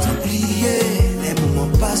 Dis-moi qu'elle t'a oublié, les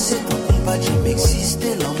moments passés, ton combat jamais existé,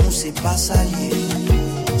 l'amour c'est pas salier.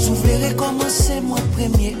 S'ouvrirait commencer moi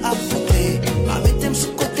premier à voter. Ma mettez-moi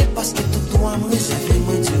sous côté parce que tout doit me réserver.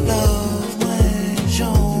 Moi tu love, moi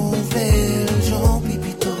j'en vais, j'en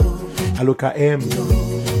pipito. Allo KM,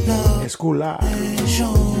 est-ce là?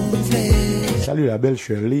 Salut la belle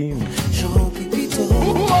Shirley. J'en pipito.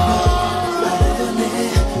 Abandonné,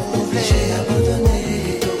 obligé abandonné.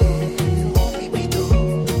 Mon pipito.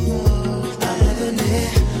 Abandonné,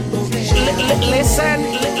 obligé. Listen.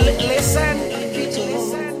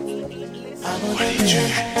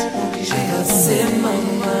 C'est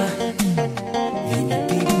maman, vini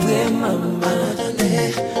pipe maman,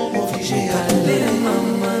 obligé aller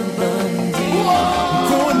maman bandi.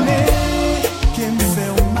 Connais qui me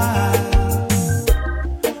fait mal,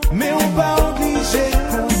 mais on pas obligé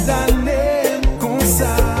condamner comme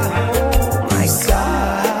ça. Ça.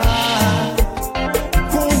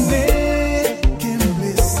 Connais qui me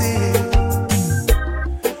blessé,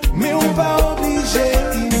 mais on pas obligé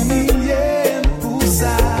humilier pour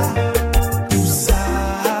ça.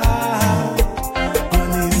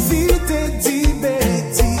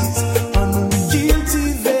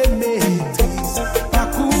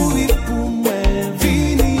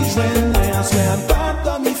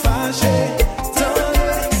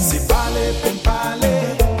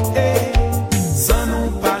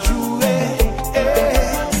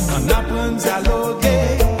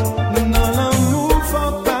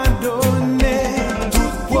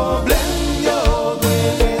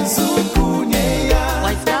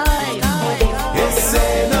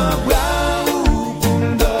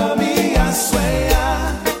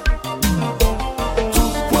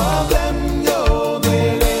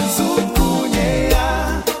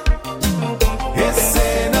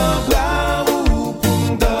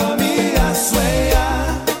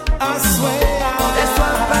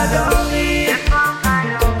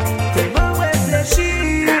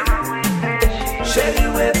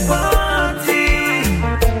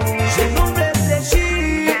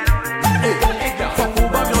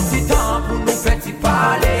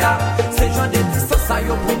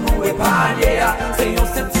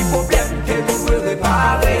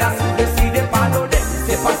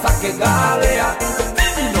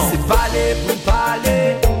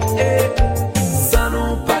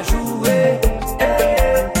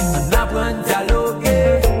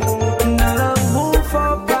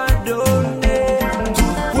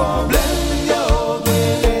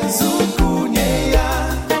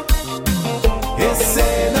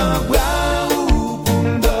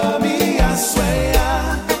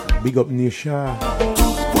 Big up Nisha.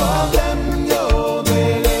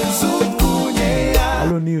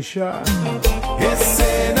 Hello Nisha.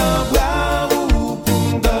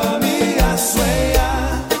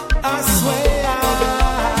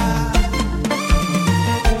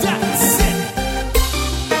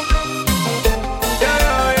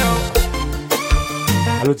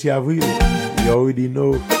 Hello Tiavril. You already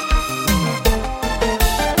know.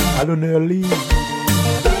 Hello Nerly.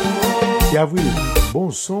 Tiavril. Bon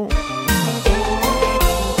son.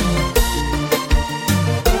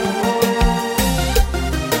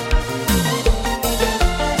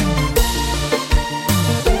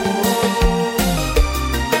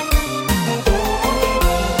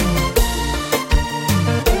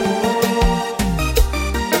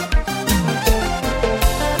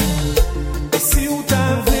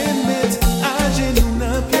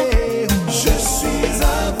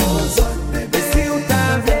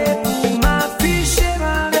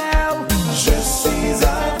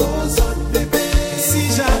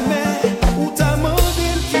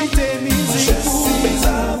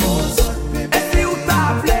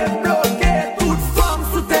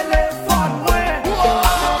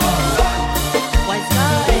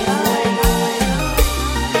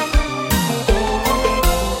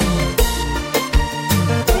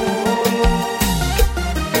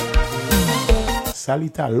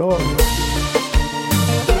 Salita Lord,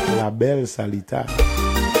 la belle Salita.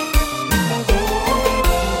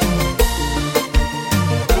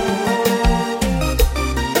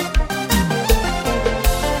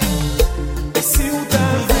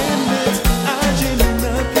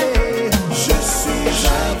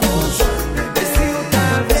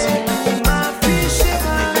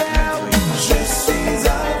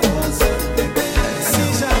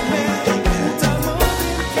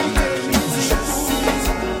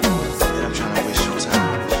 I'm trying to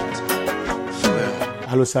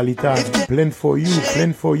Allo Salita, plan for you,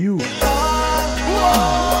 plan for you.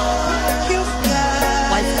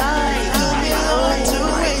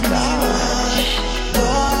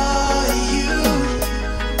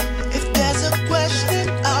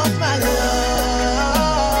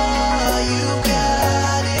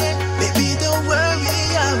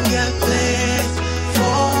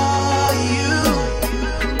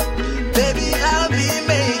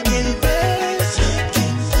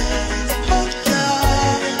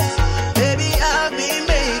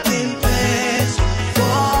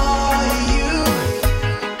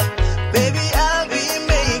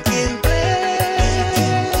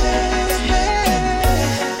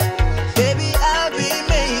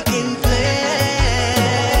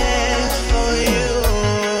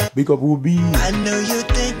 Big up Ruby. I know you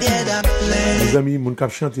think that I'm playing. Les amis, mon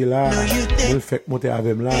cap chanter là, je le fait monter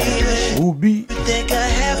avec moi là. Ruby, Think I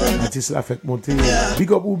have a l'artiste la fait monter.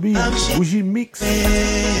 Big up Ruby, Bougie Mix. but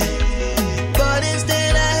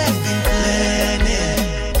instead I have been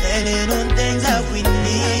planning on things that we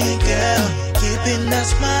need, girl. Keeping that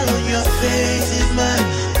smile on your face is my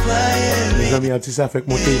priority. Les amis, l'artiste la fait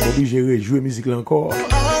monter, obligé de jouer musique là encore.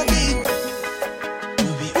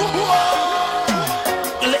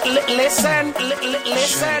 Listen.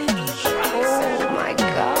 Oh my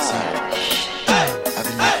God. I've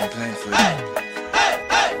been making plans for you.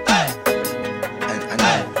 And I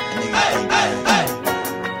know you think that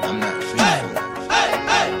I'm not faithful.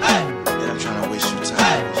 That I'm trying to waste your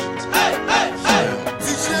time.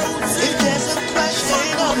 If there's a question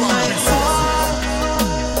on my heart,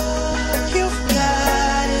 you've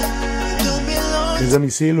got it. You don't belong Les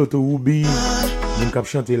amis, c'est l'auto Ruby. Mon cap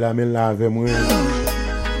chanter là, mais là avec moi.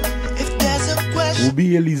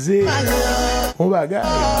 Ruby Elise, on bagage.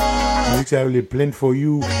 Musique ça les plan for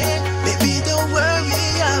you. Baby, don't worry,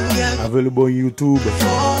 I'm Available on YouTube.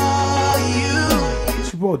 for you.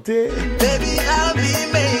 Supportez. Baby, I'll be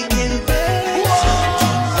making plans.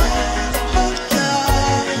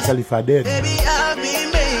 Salut Fadet. Baby, I'll be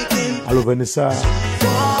making Allo Vanessa.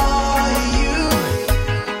 for you.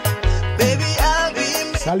 Baby, I'll be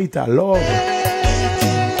Salut ta love.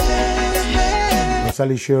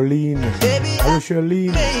 Salut Sherline. Allo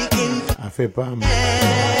Sherline. making A fait Pam.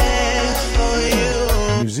 plans for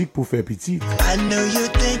you. Musique pour faire petit. I know you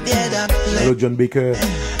think that I'm playing. Allo John Baker.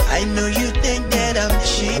 I know you think that I'm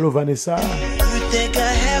cheating. Allo Vanessa. You think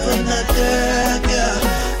I have another girl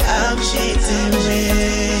I'm cheating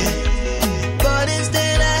with. But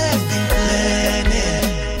instead I have been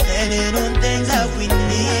planning on things that we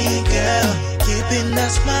need, girl. Keeping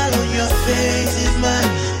that smile on your face is my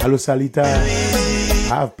Allo Salita.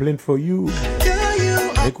 I have planned for you. girl, you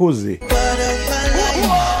are Écoutez. part of my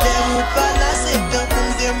life. Devo parlar sem tanto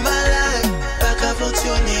de my life. Pra cá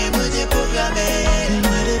funcionar, mudei programmé,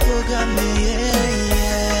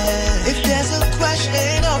 yeah. If there's a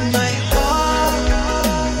question on my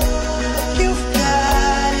heart, you've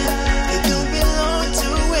got it. It don't belong to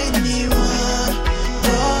anyone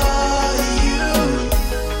but you.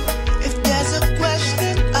 If there's a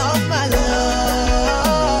question on my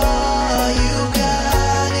love, you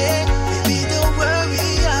got it. Baby, don't worry,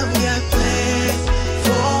 I've got plans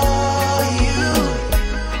for you.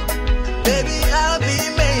 Baby, I'll be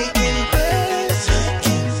making plans.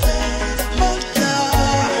 Oh,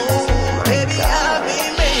 God. Baby, I'll be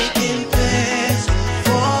making plans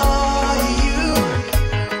for you.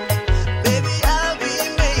 Baby, I'll be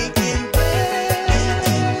making plans.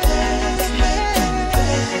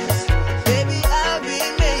 Baby, I'll be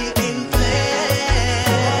making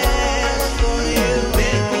plans for you.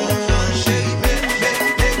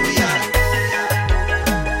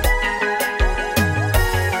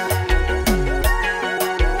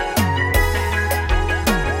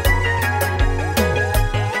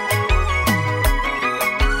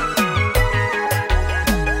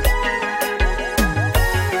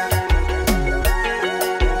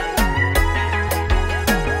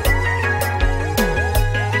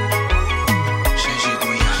 Change it,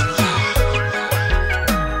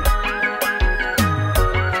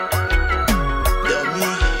 Dormi,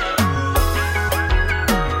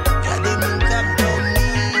 gardez mon cap dormi.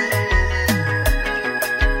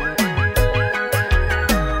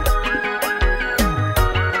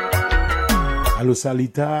 Allo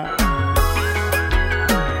Salita.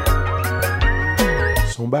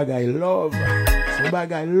 Son bagay love. Son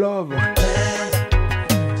bagay love. I've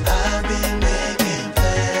been making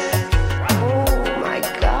plans. Oh my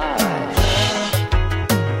God.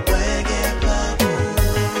 Wiggy bubble,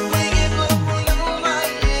 my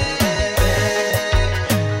yeah.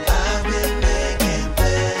 I've been making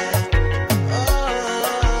plans. Oh,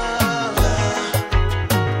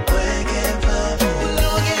 wiggy bubble,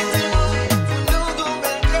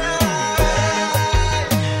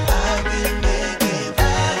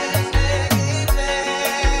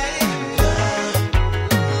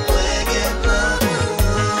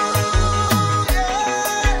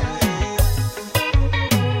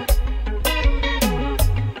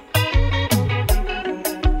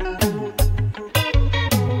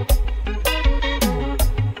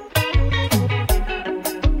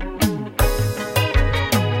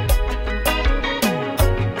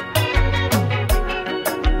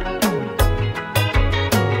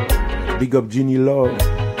 Big up Ginny Love.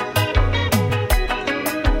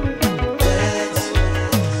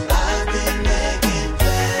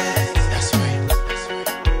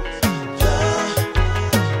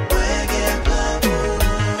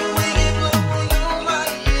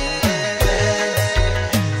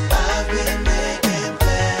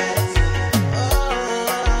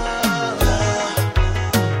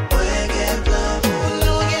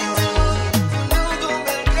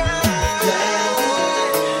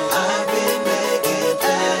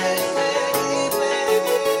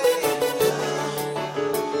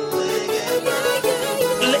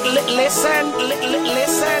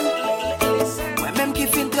 Listen. Moi-même qui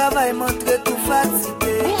fin travail, montre tout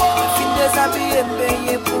fatigué. Fin déshabillé,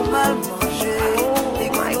 m'baigner pour mal manger. Des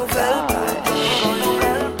nouvelles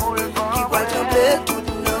qui voient trembler tout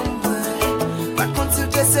le monde. Par contre, si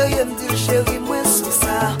t'es sérieux, m'dis chérie, moi sous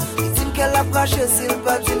ça. Il dit qu'elle a craché, s'il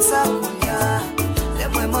pas dit ça,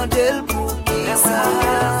 laisse-moi demander le pour qui ça.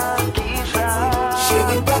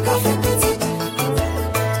 Chérie, pas qu'à faire petite.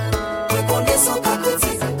 Mais qu'on descend qu'à petite.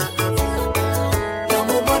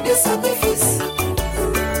 De sacrifice,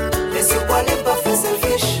 mais sur quoi les pas fait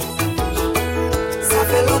selfish. Ça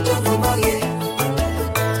fait longtemps nous mariés,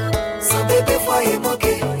 sans bébé foyer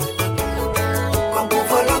manqué. Comme pour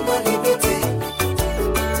voler dans limité,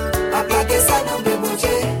 pas plaquer ça dans mes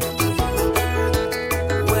moutiers.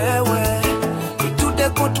 Ouais, et tout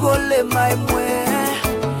décontrôlé, my moins.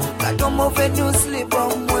 Quand ton mauvais nous slip en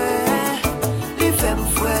moins, les femmes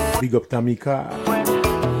fouet. Big up Tamika.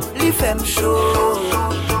 Les femmes chaud.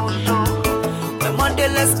 Demandez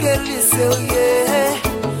est-ce qu'elle est sérieux.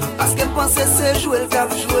 Parce qu'elle pensait se jouer, elle t'a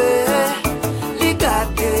joué. Les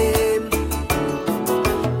gâtés.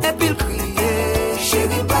 Et puis le crier.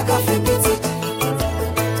 Chérie, pas qu'à faire petite.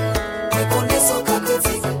 Mais qu'on est son cas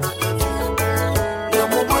critique. Le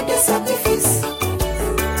moment de sacrifice.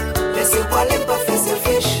 Mais c'est quoi les pas fait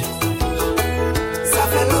selfish. Ça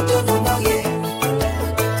fait longtemps nous mariés.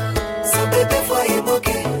 Sans bébé foyer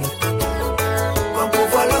moqué. Comme pour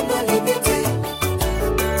voir l'homme en limité.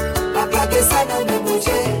 Pas plaquer ça dans mes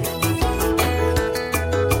moutiers.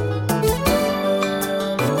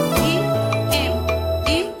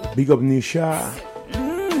 Big up Nisha.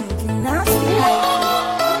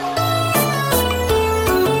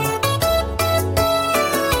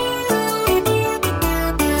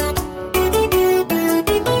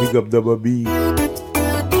 Big up Double B.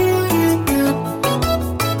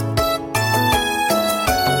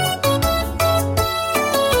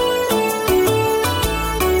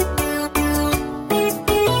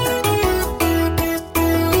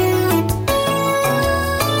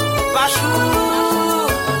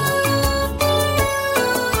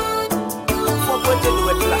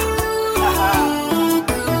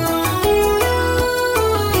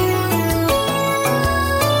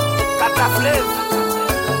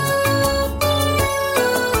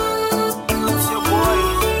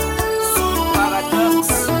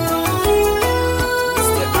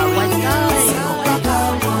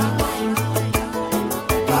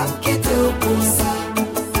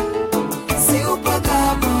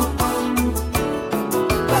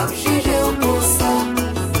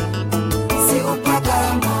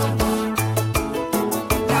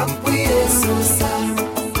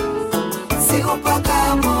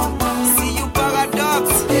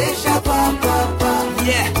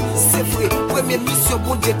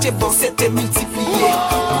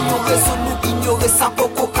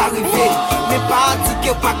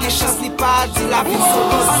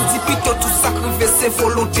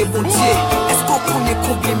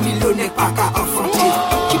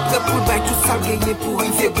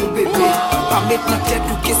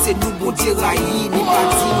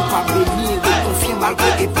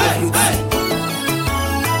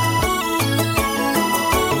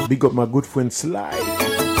 Big up my good friend Sly.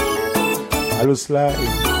 Hello Sly.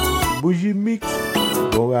 Bougie Mix.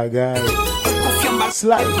 Bon bagay.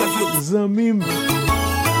 Sly. Zamim.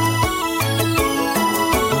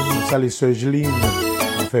 Salut Sœur Jeline.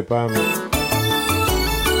 On fait pas.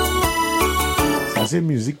 Ça c'est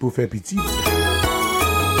musique pour faire petit.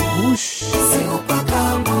 Bouche.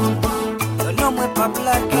 Non, moi pas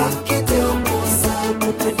blague.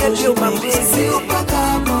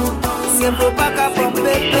 C'est pas qu'à bon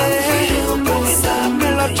bébé.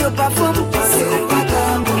 Mais l'autre pas femme. C'est pas qu'à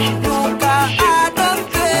bon cas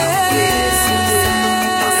adopté.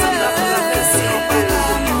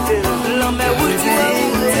 L'homme est où tu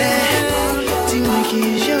es. Dis-moi qui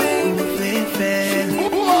je pouvais faire.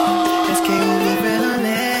 Est-ce qu'il vous fait en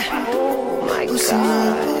l'air? Ou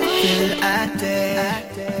sinon à terre.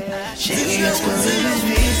 Chérie, est-ce qu'on veut le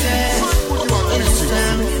vitesse?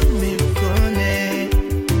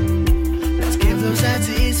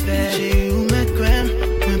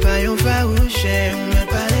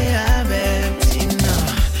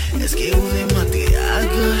 que vous voulez montrer à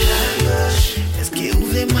gauche? Est-ce que vous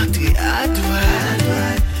voulez montrer à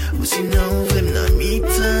droite? Ou sinon vous voulez me dans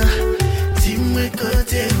mi-temps? Dis-moi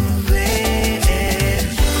côté vous voulez.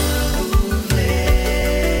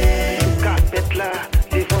 Carpette là,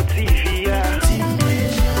 devant Tivia. Dis-moi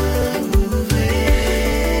vous voulez.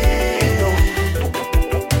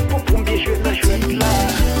 Non, pour bien jouer dans chouette là.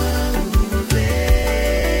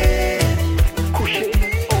 Couché,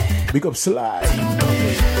 oh. Big up Sly.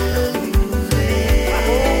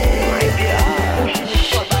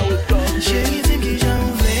 Chérie, dis-moi que j'en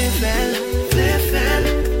voulais faire.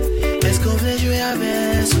 Est-ce qu'on veut jouer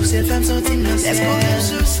avec? Sous cette femme sentimentale. Est-ce qu'on veut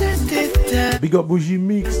sur cet état? Big up Bougie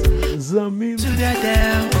Mix. Zamim. To that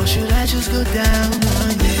down, or should I just go down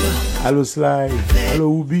on you? Allo Sly.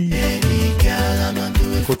 Allo Ubi. Baby girl, I'ma do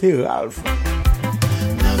it. Côté Ralph.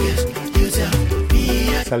 Now guess you tell me,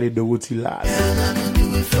 Salé de Routilas. I'ma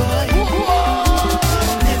do it for you.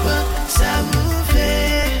 Never ça vous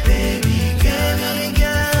fait, baby girl, I'ma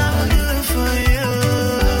do it for you.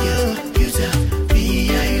 Now guess you tell me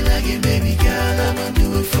how you like it, baby girl, I'ma do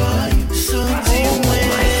it for you. So dis-moi.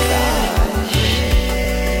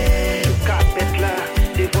 Carpette là,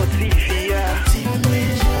 devant Tivia.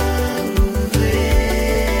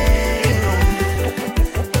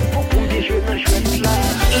 Pour bien jouer dans chouette là.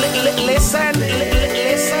 Listen.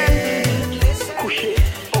 Couché,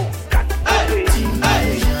 oh, 4.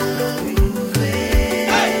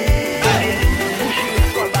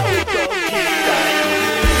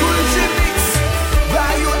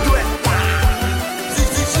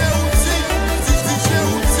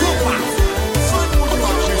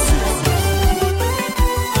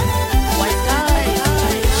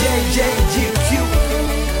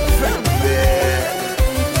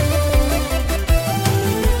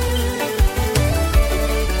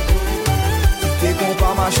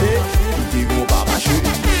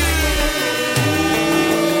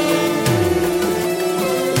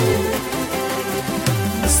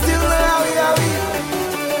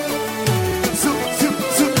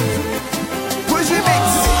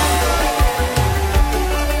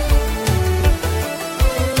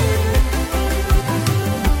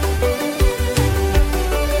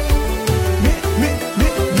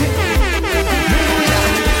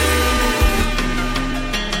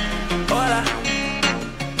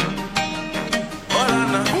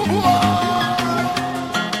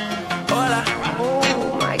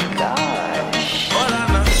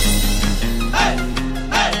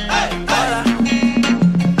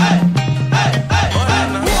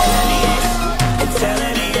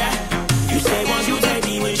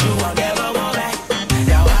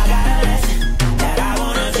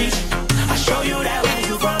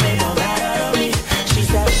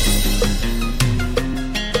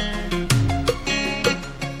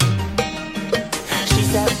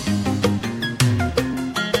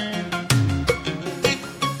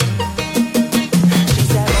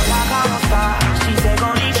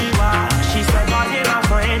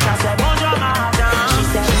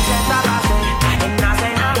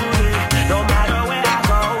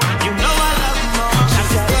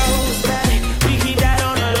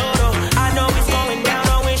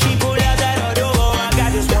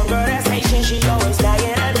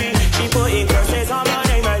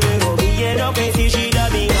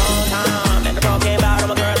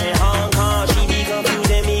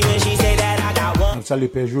 Salut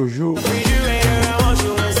Père Jojo.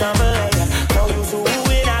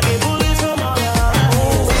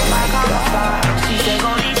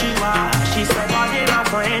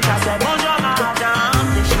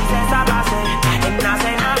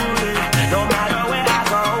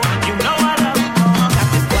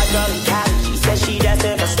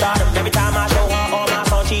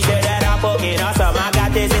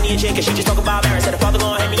 She just talk about marriage, said the father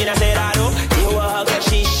gon' hate me, and I said I do. Deal with her 'cause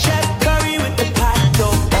she chef curry with the pot dough.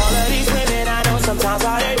 All of these women I know sometimes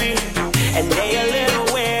how they be, and they a little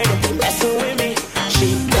weird if they messing with me.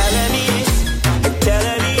 She telling me this and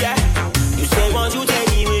telling me that. You say once you take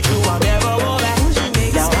me with you, I'll never go back.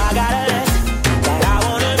 Now I got a lesson that I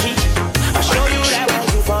wanna teach. I'll show you that where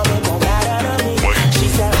you from, it don't matter to me. She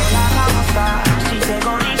said, hola, how I start. She said,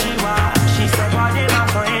 konnichiwa. She said, pardon my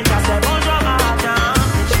French. I said, bonjour, madame.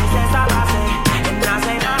 And I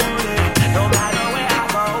say, no matter where I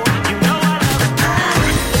go,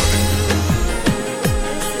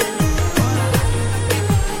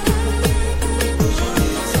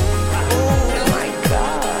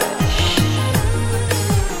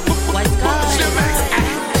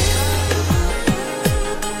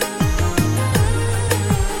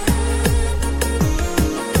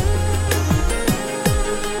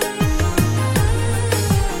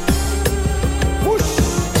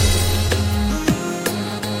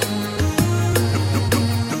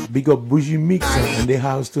 Big up Bougie Mix in the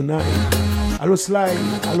house tonight. Hello Sly,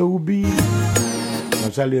 hello Ruby.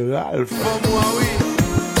 On salue Ralph.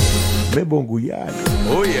 Mais bon gouillade.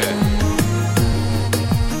 Oh yeah.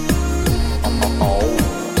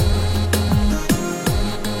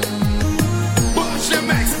 Bougie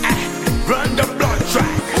Mix, run the blood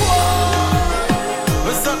track.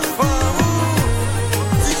 What's up for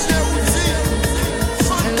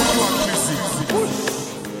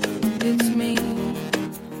It's me.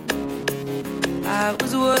 I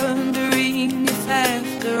was wondering if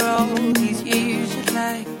after all these years you'd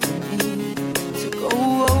like me to go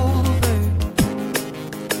over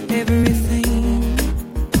everything.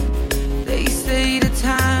 They say the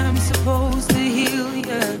time's supposed to heal you,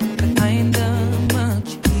 but I ain't done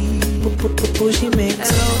much healing. Bougie Mix.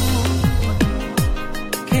 Hello,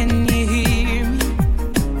 can you hear me?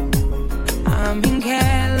 I'm in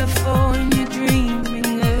California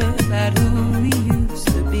dreaming about who we used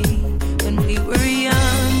to be when we were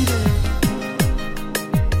younger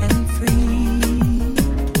and free.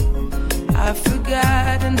 I've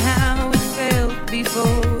forgotten how it felt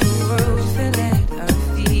before the world fell at our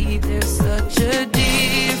feet. There's such a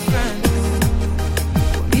difference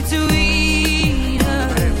between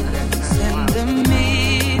us and a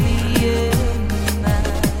million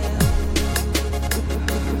miles.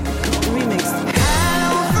 Remix.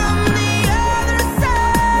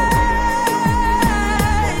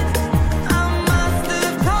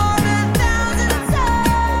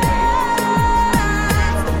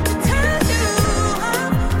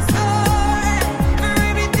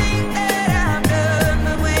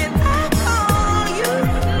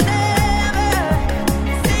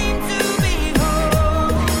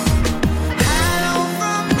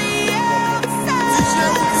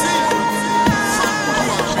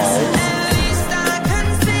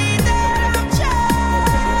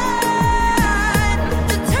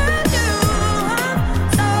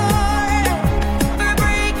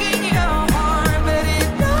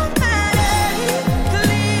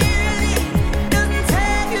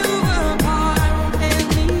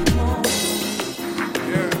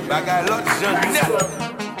 Bagay lot jan net.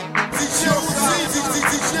 DJ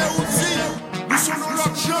Ouzi, nous sommes dans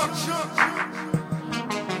l'autre jan.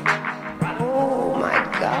 Oh my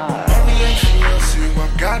God. Mami influencé,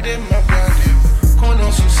 wap gade m'a gade.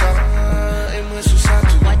 Konan sou sa, et moi sous ça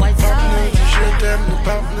tout. Partner di je t'aime, nous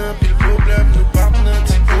partner pile problème, nous partner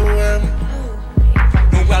ti poème.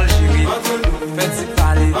 Nous pral gérer entre nous, faites y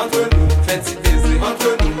parler entre nous, faites y baiser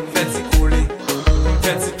entre nous, faites y coller,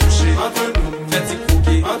 faites y toucher entre nous, faites y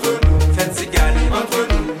croquer entre nous, faites y galer entre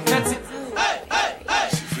nous, faites y.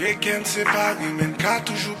 C'est vrai qu'elle s'est parée, mais qu'a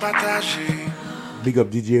toujours partagé. Big up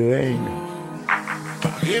DJ Rain.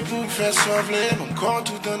 Paré pour me faire sauver mon corps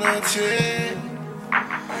tout en entier.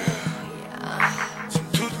 C'est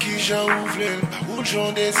tout qui j'en ouvre, pas où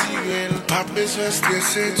j'en désire. Pas besoin de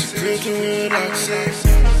stresser, tu peux te relaxer.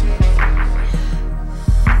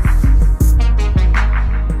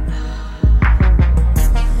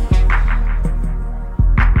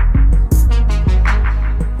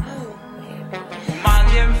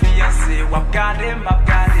 Malien fiancé, wap gade, map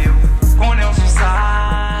gade ou. Konnen sou sa,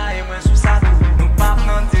 et moi sous ça tout. Nous pap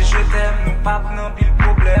nan te je t'aime, nous pap nan pile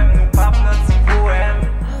problème, nous pap nan ti poème.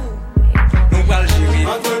 Nous pral gérer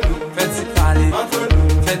entre nous, faites y parler entre nous,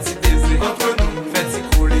 faites y baiser entre nous, faites y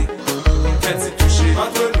coller, faites y toucher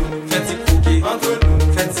entre nous, faites y croquer entre nous,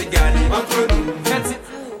 faites y galer entre nous, faites y.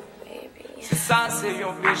 C'est ça, c'est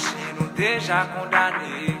un péché, nous déjà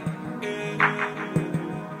condamnés.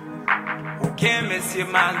 Aucun monsieur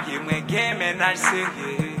marié, moi qu'un ménage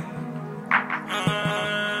serré.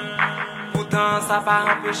 Pourtant ça va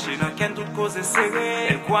empêcher, dans qu'un toute cause est serrée.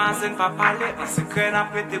 Elle croise ne pas parler, en secret n'a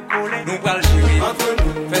pas été collé. Nous pral gérer entre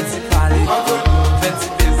nous, faites-y parler entre nous, faites-y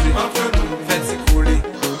baiser entre nous, faites-y coller,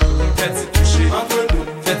 faites-y toucher entre nous,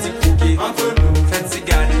 faites-y croquer entre nous, faites-y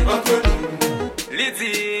galer entre nous.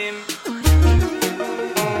 Lydie.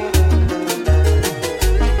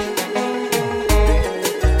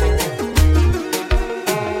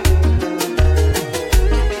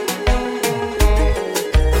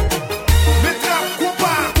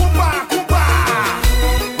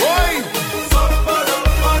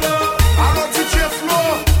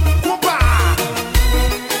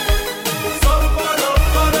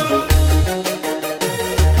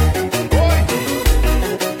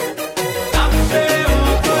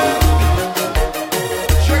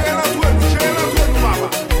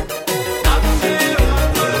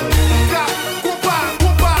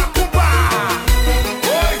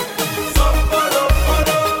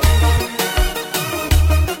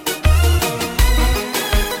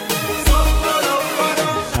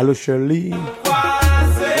 Hello Shirley.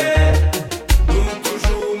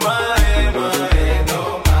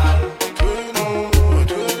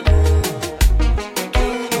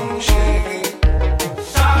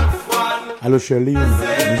 Allo Shirley,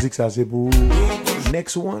 musique ça c'est pour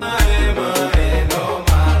next one.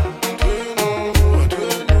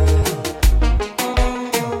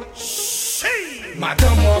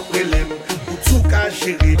 Madame moi prélève, ou tout qu'à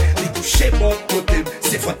gérer, les coucher bon côté,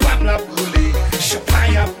 c'est faut pas la brûler,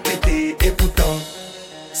 champagne à péter, et pourtant,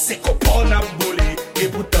 c'est copain à brûler, et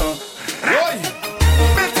pourtant, oui,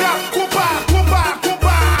 Petra, combat,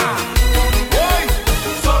 oui,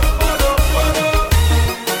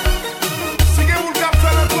 si que vous le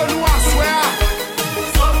captez entre nous à soir,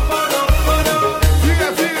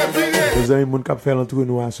 vire. Les amis, mon cap fait entre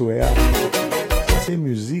nous à soir. C'est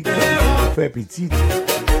musique, on fait petite.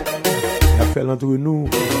 On fait entre nous,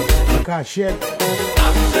 en cachette.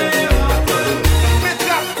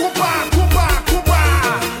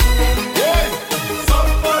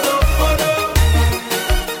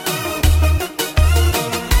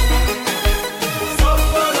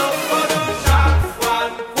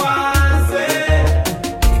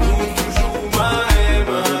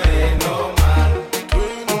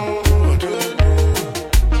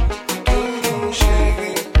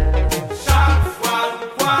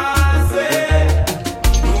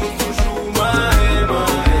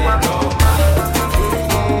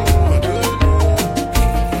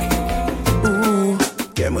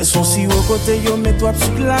 Son si au côté yo met toi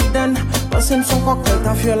sur la donne. Pensez me son cocktail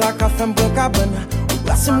ta fiole la café me cabane.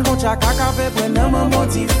 Placez me goncha café prendre mon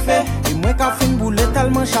motivé. Et moi café une boule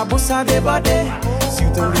tellement chabot ça débordé. Si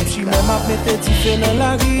ton riche moi m'a metté tifé dans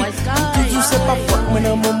la rue. Toujours c'est pas fort mais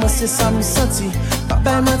dans moment c'est ça me senti. Pas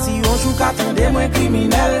ben menti on joue qu'attendez moi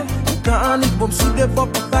criminel. Quand on est bombe sous de pop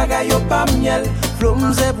bagaille yo pas miel. Flow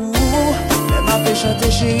m'zé pour vous. M'a fait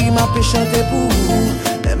chanter chérie, m'a fait chanter pour vous.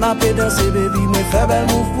 M'a fait danser baby, me fait belle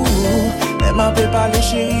move pour vous. M'a fait parler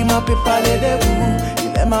chérie, m'a fait parler de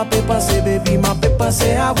vous. M'a fait penser baby, m'a fait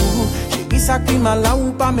penser à vous. Chérie ça qui m'a là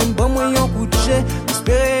ou pas même bon moi yon coup de jet.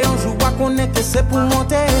 Espérer un jour qu'on était c'est pour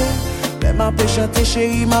monter. M'a fait chanter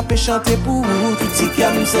chérie, m'a fait chanter pour vous. Tout ce qui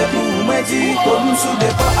a nous c'est pour vous. Moi dis comme sous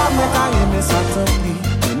des pas à moi carré mais ça tant pis.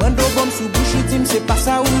 Moi do comme sous bouche dis c'est pas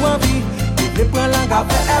ça ou envie. Je prends la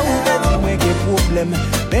gaffe et ou dis-moi qu'il y a problème.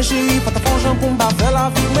 Mais chérie, pas ta fonction pour me faire la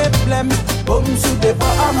vie, mes blèmes. Bon, sous des pas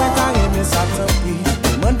à moi, t'as aimé ça, tant pis.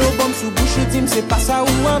 Moi, de bon, sous bouche, dis-moi c'est pas ça ou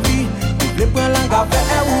envie. Je prends la gaffe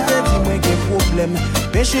et ou dis-moi qu'il y a problème.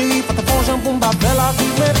 Mais chérie, pas ta fonction pour me faire la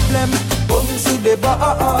vie, mes blèmes. Bon, sous des pas à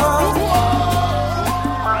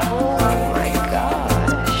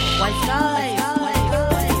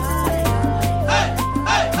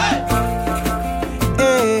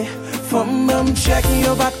Femme check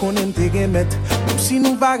yo bat qu'on aime te remettre. Même si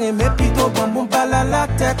nous pas remettre plutôt bon balle à la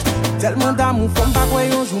tête. Tellement d'amour femme pas quoi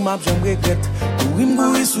un jour m'a j'aime regrette. Pour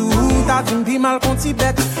me sous ta dit mal qu'on t'y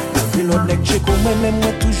bête. Et l'autre nèg j'ai comme même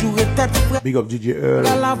moi toujours tête prête. Big up DJ Earl,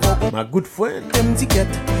 my good friend. Dem ticket,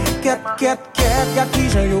 ket, gars qui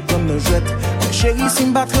j'en yo comme le jouet. Chérie si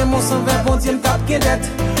me battre mon sang vers bon Dieu tape quédette.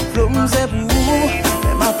 Flow m'zé pour vous.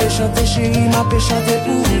 M'a fait chanter chérie, m'a fait chanter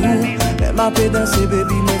pour vous. M'a fait danser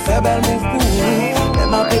baby, me fait belle move pour vous.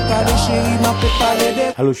 M'a fait parler chérie, m'a fait parler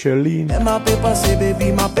de. Allo Shirley. M'a fait penser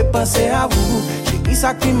baby, m'a fait penser à vous. Chérie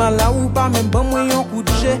ça qui m'a là ou pas même bon moi yon coup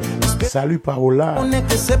de jet. Salut Paola. On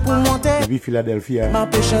était c'est pour monter. Depuis Philadelphia. M'a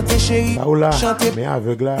fait chanter chérie. Paola, mais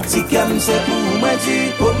aveugle là. Si qu'elle c'est pour moi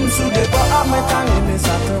dit, comme sous des pas à moi t'as aimé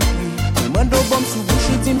ça tant pis. Moi do bon sous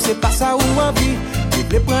bouche dis c'est pas ça ou envie.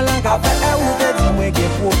 Je prends la gaffe et ou dis-moi qu'il y a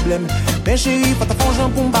problème. Mais chérie, pas ta fonction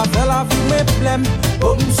pour me faire la vie, mes blèmes.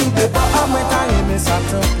 Bon, sous des pas à moi, t'as aimé ça,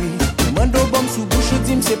 tant pis. Moi, do bon sous bouche,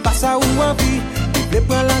 dis c'est pas ça ou envie. Je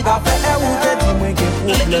prends la gaffe et ou dis-moi qu'il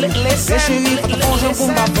y a problème. Mais chérie, pas ta fonction pour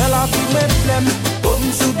me faire la vie, mes blèmes. Bon,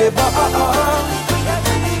 sous des pas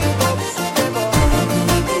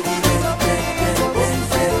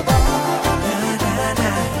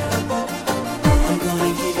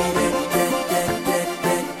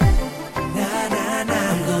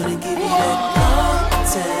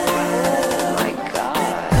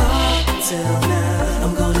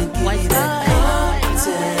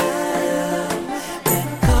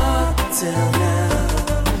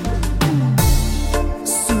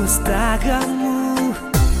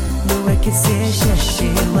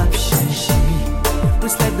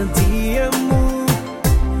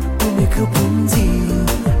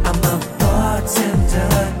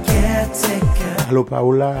Allo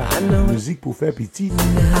Paola, musique pour faire petit.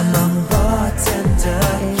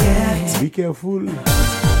 Be careful.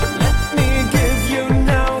 Let me give you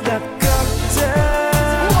now that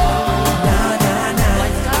cocktail.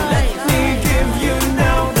 Let me give you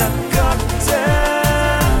now that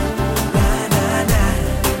cocktail.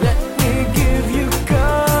 Let me give you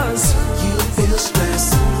cause you feel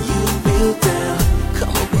stress, you feel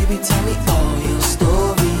baby, tell me all your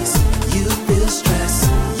stories. You feel stress,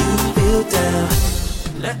 you feel down.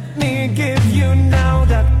 Let me give you now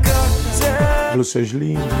that cocktail. Allo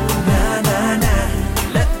Sergeline, Na na na.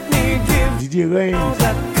 Let me give DJ Rain,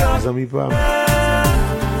 that les amis Pam.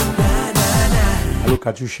 Allo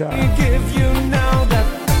Katusha, give you now that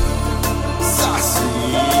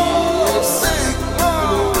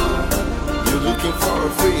You're looking for a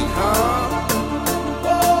freak, huh?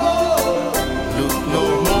 Look no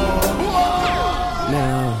more.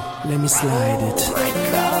 Now, let me slide it.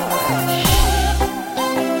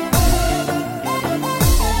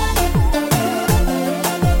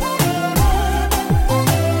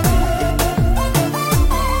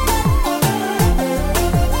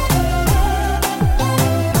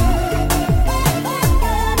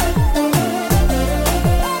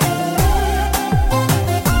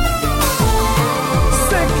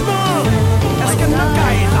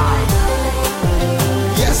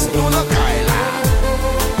 Yes, no la Kyla.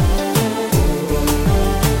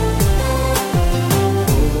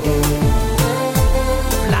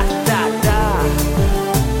 La da da.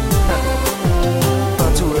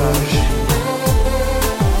 Entourage.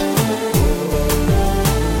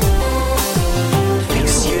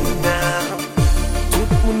 Fix you now.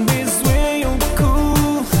 Tout moun bezwen yon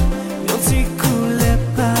kou. Yon ti kou lè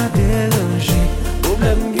pa déranger.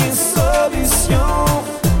 Problem gen solusyon.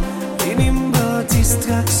 Minimum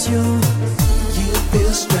distraction. You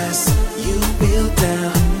feel stress, you feel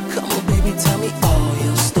down. Come on, baby, tell me all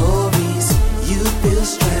your stories. You feel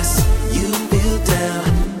stress, you feel down.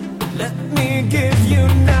 Let me give you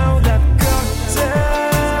now that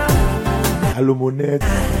cocktail. Allo Monette,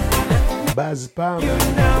 Baz Pam,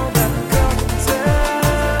 Now that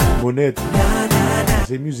cocktail. Monette.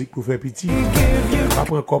 C'est musique pour faire pitié. Pas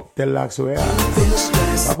prendre un cocktail là, soya. Feel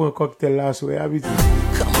stress, Pas prendre un cocktail là, soya, vite.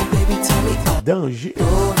 come on, baby, tell me all Danger.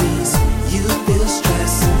 stories. You feel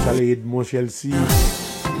stress. Ça les aide mon Chelsea.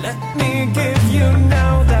 Let me give you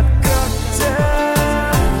now that cocktail.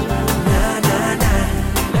 Na na na,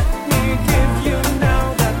 Let me give you now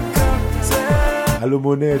that cocktail. Allo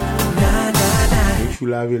Monette, na na na. je suis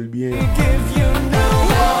lavé le bien. Give you now.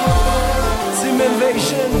 Sim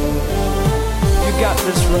Invasion. You got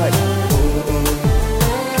this right.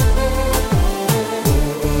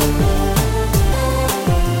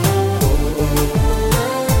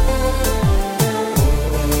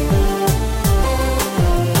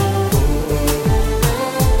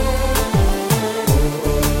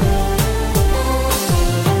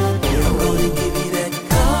 I'm gonna give you that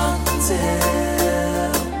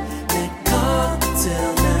cocktail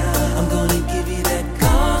now. I'm gonna give you that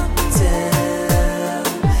cocktail.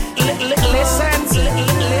 Listen.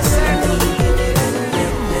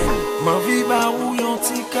 Ma vie ba ou yon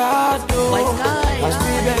ti kado.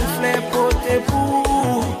 Acheter belle fleur côté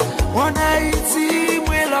pour. En Haïti,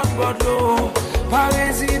 moi l'autre Bordeaux. Pas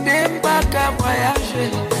résider, pas qu'à voyager.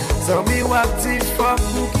 Zami ou actif, faut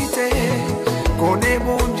nous quitter. Qu'on est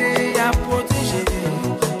bon Dieu à protéger.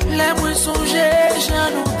 Les moins songés,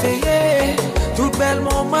 j'en oublié. Tout bel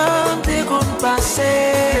moment, dès qu'on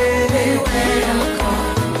passait.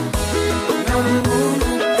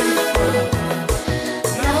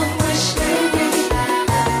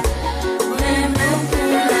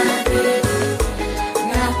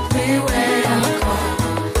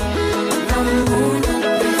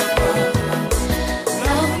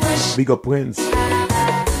 Big up Prince.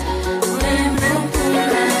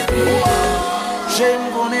 J'aime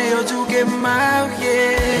qu'on ait yo tout que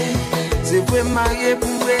marié. C'est pour marier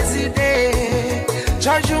pour résider.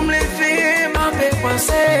 Chaque jour me lever, m'a fait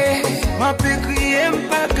penser. M'a fait crier,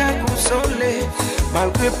 m'a pas consoler.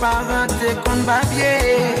 Malgré parents te qu'on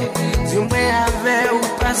babier. Dis-moi avec ou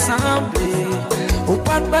pas semblé. Ou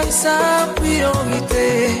pas de bail sa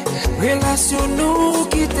priorité. Relation nous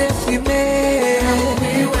qui t'effrimé.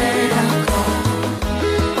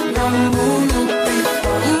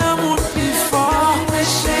 L'amour plus fort,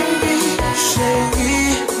 chérie,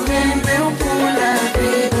 même pour la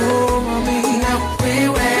vie. Oh, mamie, oui,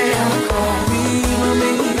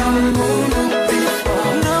 mamie, l'amour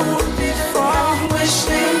plus fort,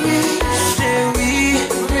 chérie,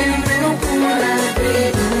 même pour la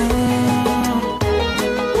vie.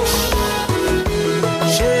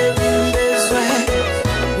 Chérie, besoin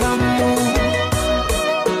l'amour.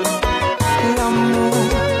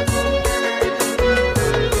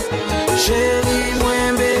 Chérie, moi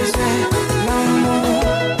besoin l'amour.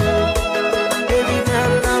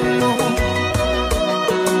 Évidemment l'amour.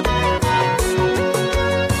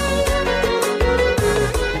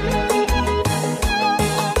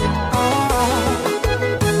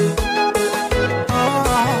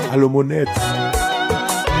 Allo Monette,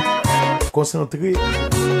 Concentré,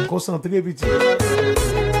 petit.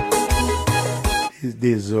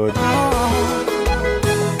 Des ordres.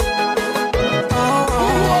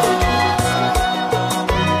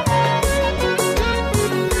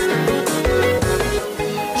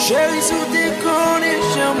 Chérie, sous tes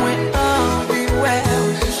conditions, moi, envie, ouais.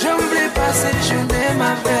 J'aime les passer, je n'ai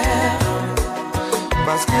ma verre.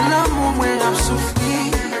 Parce que l'amour, moi, a souffri.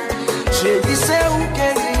 Chérie, c'est où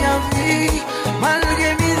qu'elle y a vie. Malgré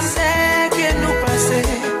misère que nous passons,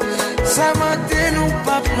 ça m'a dit nous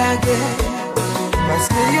pas plaguer. Parce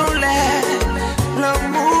que y'en l'air,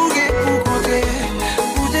 l'amour est pour compter.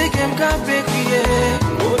 Pour des qu'elle m'a fait crier.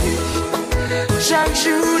 Chaque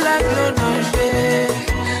jour, la danger.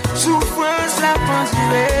 Souffrance, la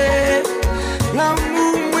pendule.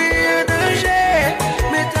 L'amour, moi, en danger.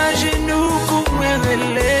 Mets à genoux pour me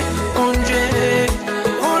relayer. Mon Dieu,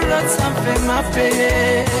 oh l'autre, ça me fait ma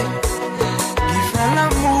paix. Qui fait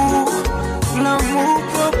l'amour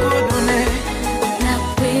pour donner. Now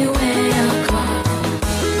we way encore.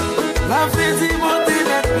 La fête monter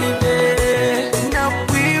la privée. Now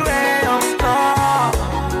we way encore.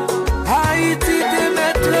 Haïti te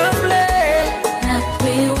met tremblé. Now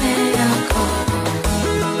we way encore.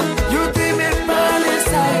 You te met pas les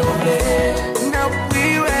saillés. Now we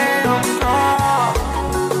way encore.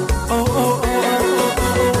 Oh oh oh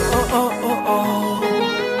oh oh oh oh oh.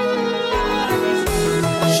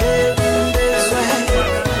 J'ai besoin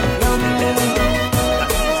l'amour.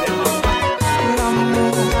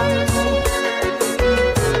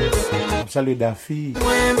 Salut Daffy.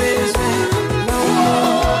 Moins besoin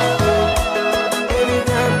l'amour. Baby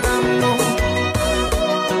girl, l'amour.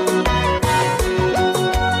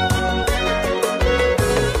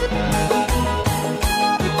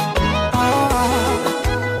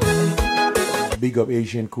 Big up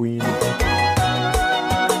Asian Queen.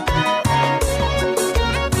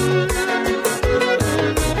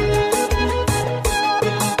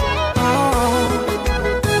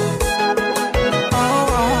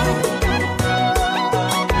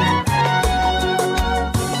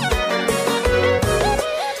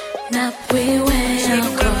 Now we way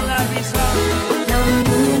encore.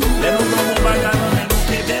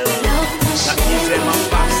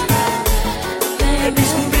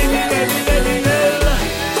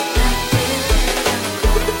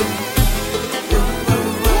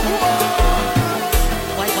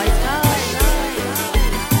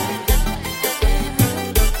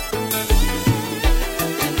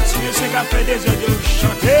 Fait des yeux de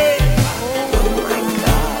chanter.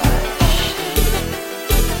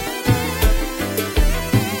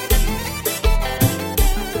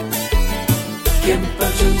 Qu'aime pas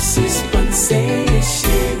je ne sais penser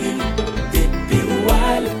chérie depuis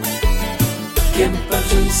wall. Qu'aime pas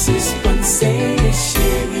je ne sais penser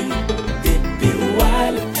chérie depuis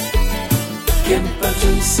wall. Qu'aime pas je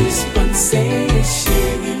ne sais penser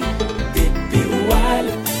chérie depuis wall.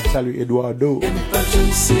 Salut Eduardo. Qu'aime pas je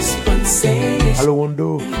ne sais penser Hello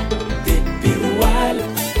Wando. depuis wall.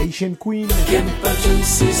 Asian Queen. Qu'aime pas je ne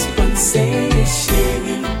sais penser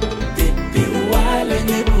chérie depuis wall.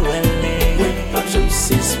 Je me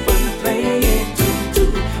suis pas payé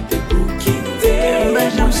tout de pour quitter. Mais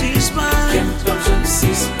je me suis pas. Je me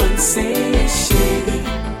suis pensé chérie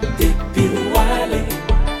depuis Wally.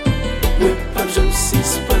 Oui, pas je me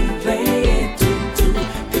suis pas payé tout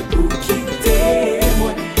de pour quitter.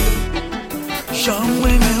 Moi, J'aime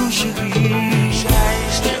mon chéri. Chai,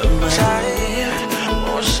 mon chai,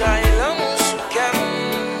 l'amour sous cam.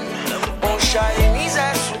 Mon chai, mise à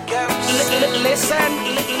sous cam. Listen.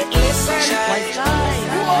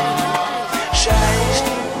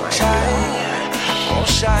 On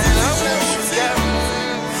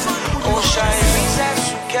shine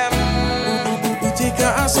ou t'es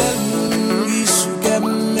qu'un seul qui sous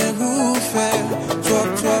gamme mais vous fait toi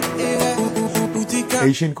et ou t'es qu'un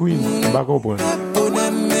Asian Queen, on va comprendre. on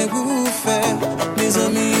aime mais vous fait mes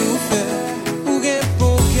amis vous fait ou gain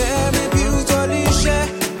pour que mais puis ou toi liché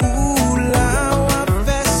ou là on a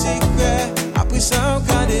fait secret après ça on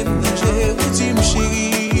cadé j'ai ou tu me chérie.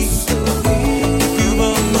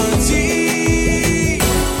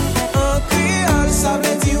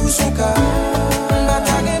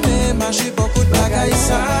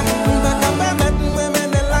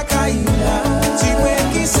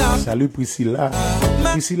 Salut Priscilla.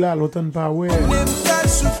 Priscilla, longtemps pas ouais.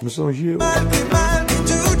 Me songe.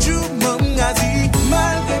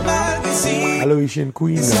 Allo Asian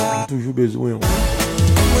Queen, toujours besoin.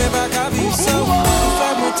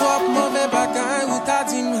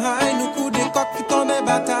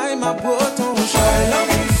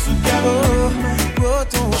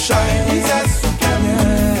 Shine,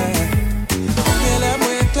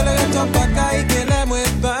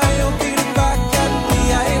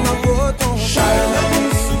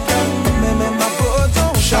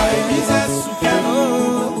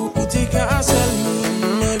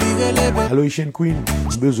 Allo Asian Queen,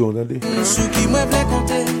 besoin d'entendre. Sou ki mwen vle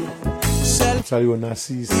konte, sel Salut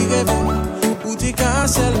Onassis. ki revan, ou te ka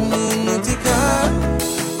sel mwen, ou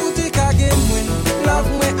te ka gen mwen, love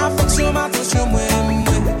mwen, affeksyon, atensyon mwen,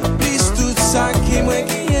 plis tout sa ki mwen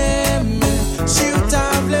genyen men, si ou ta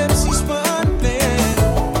vle m suspend pen,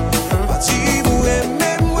 pati mwen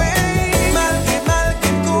men mwen,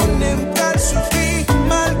 malke konen pral soufri,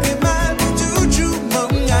 malke toujou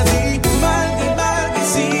mwen gadi, malke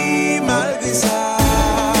si, malke sa,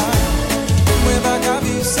 mwen baka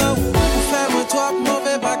viv san ou fè mwen trop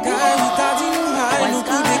mauvais bakay, ou ta di nou hay, nou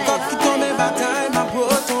kou de kop ki tombe batay, ma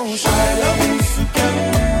poton chay, la mou soukem,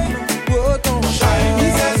 poton chay,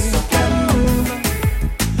 mizè soukem,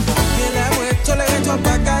 gen lè mwen tolere trop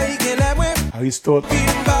bakay, gen lè mwen Aristote. pin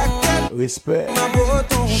bakay, Respect. ma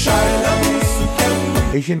poton chay, la mou soukem,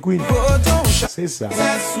 Asian Queen. poton chay, C'est ça.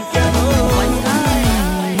 mizè soukem,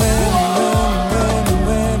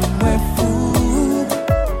 mwen fou,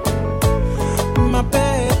 ma pe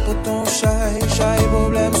poton chay, chay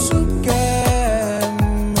problem soukem,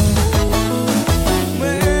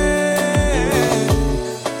 mwen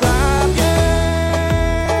pa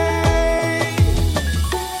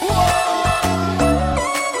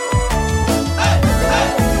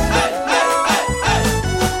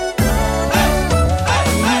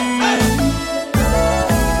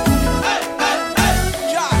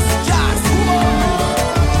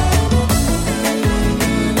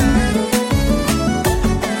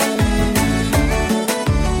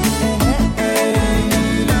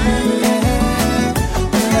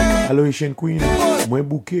Allo Asian Queen. Moins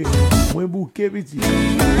bouquet, petit.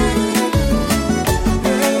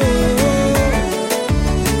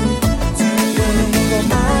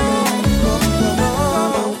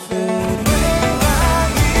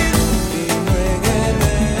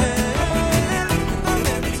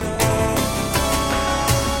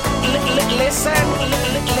 Listen.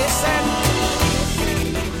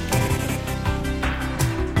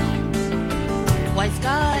 White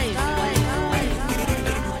skies.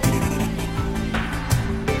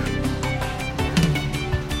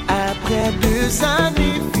 Après 2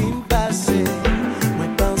 années fin passées, moi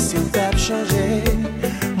pense que t'as changé.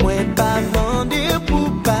 Moi pas vendre pour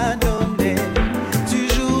pas donner.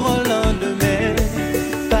 Toujours au lendemain,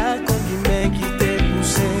 pas comme l'humain qui t'est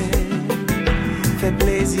poussé. Fait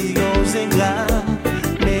plaisir aux ingrats,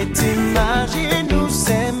 mais t'imagines nous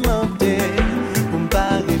c'est monté. Pour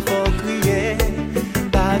pas faut crier,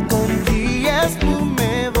 pas comme qui est pour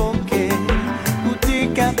m'évoquer. Pour t'es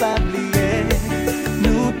capable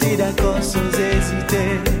nous t'es d'accord sans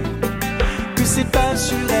hésiter. Que c'est pas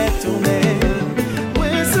sur la tournée.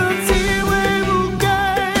 Ouais, senti, ouais,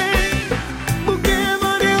 bouquet,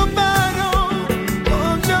 mon Dieu, pardon.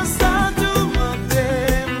 Comme je sens tout monter,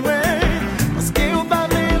 ouais. Parce qu'on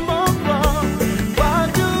parle mon corps. What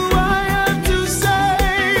do I have to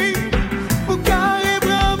say? Pour carrer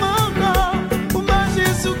vraiment corps. Pour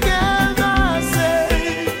marcher sous quel massé.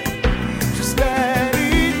 Just let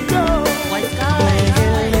it go.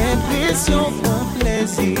 L'impression prend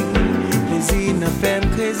plaisir n'a fait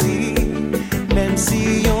crazy. Même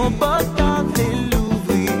si on porte dans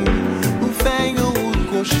l'ouvrir, ou fait une route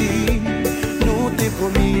cochée, nous t'es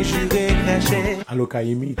promis, juré, craché. Allo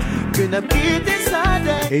Kaimi. Que n'a quitté ça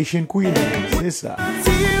d'un Asian Queen. C'est ça. si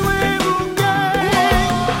ouais,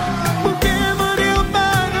 bouquet, mon Dieu,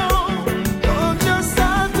 pardon. Comme je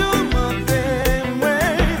sens tout monter,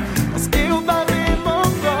 ouais. Parce qu'on parle mon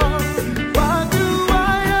corps. What do I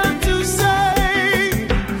have to say?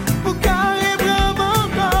 Pour carrer vraiment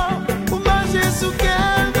corps. Pour marcher sous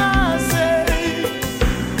quel massé.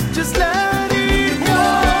 Just let it go.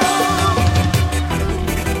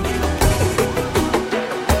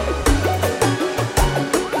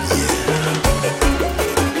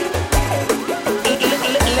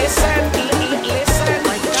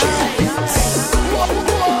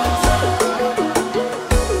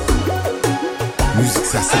 Musique,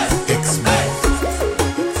 ça c'est pour X-Men.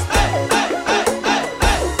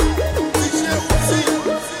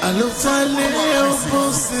 Alors t'allais au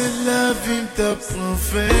penser la vie t'a prend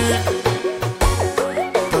fin.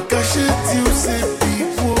 Pas caché, tu sais, puis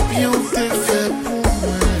pour bien on t'est fait pour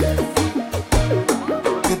moi.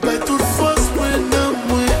 T'es pas toute force, moi, non,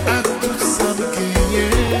 moi, à tout ça me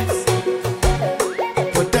gagne.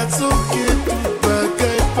 But that's okay, tout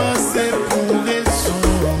bagaille passé pour raison.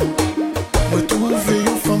 Moi, trouver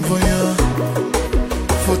une femme voyante.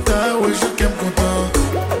 Faut t'avouer, je t'aime content.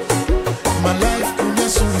 Ma life connaît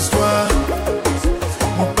son histoire.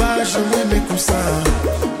 Mon page, je l'aime comme ça.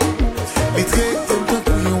 Les traits, t'aimes bien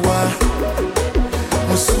pour le roi.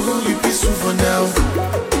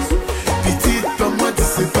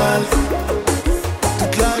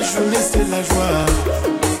 journée c'est la joie.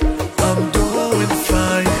 I'm doing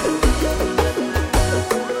fine.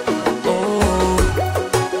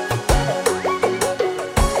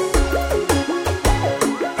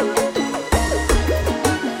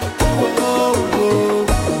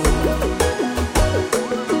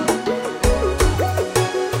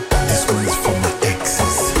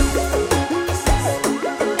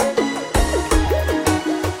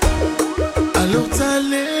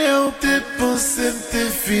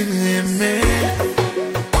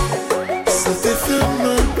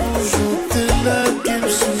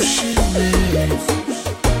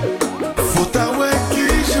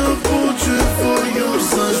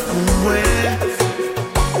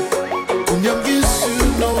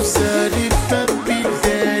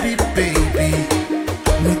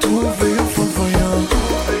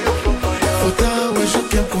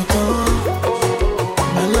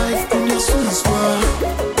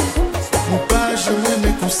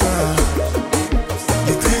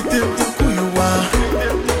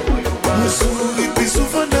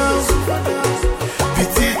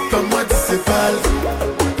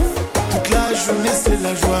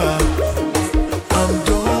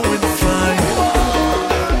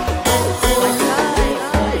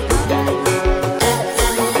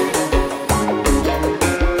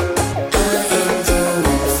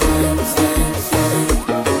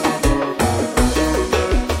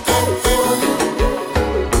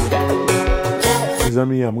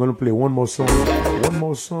 I'm gonna play one more song. One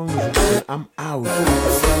more song and I'm out.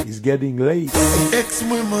 It's getting late.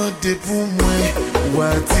 Ex-moi pour moi,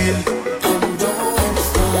 what-il?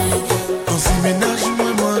 On s'y ménage,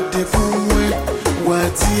 moi pour moi,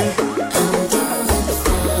 what-il?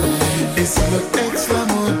 Et si le ex la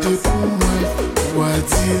monte pour moi,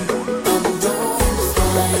 what-il?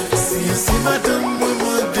 Si madame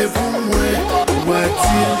moi pour moi,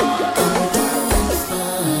 what-il?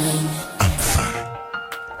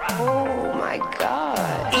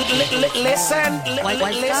 Listen.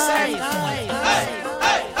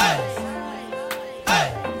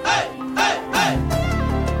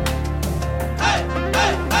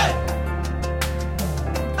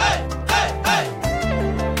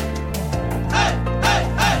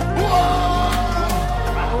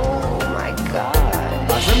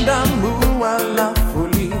 Jeune d'amour à la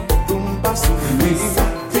folie, pour ne pas souffrir. Ça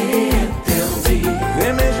t'est interdit.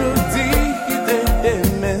 Aimer jeudi,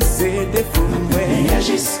 aimer c'est des fous.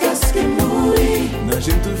 Jusqu'à ce qu'il mouille. Non,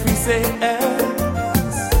 j'aime tout fils et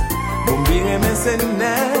bon bien aimer c'est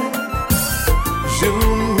net. Je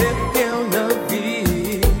m'étais en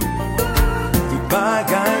vie. Tout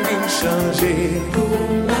bagaille vient changer. Pour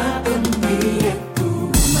ma bonne et pour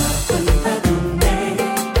ma bonne pardonnée.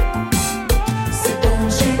 C'est bon,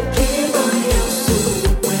 j'ai qui va sous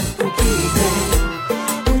pour quitter.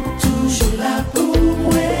 Ou toujours là pour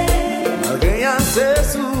moi. Rien c'est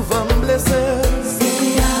souvent blessé.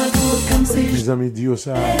 Mes amis Dio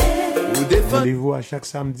ça. Rendez-vous à chaque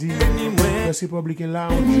samedi. First Republican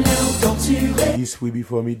Lounge. This will be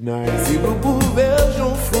for midnight.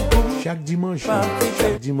 Chaque dimanche.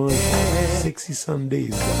 Sexy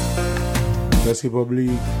Sundays. First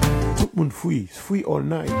Republic. Tout le monde free all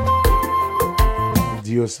night.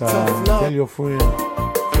 Dio ça. Tell your friend.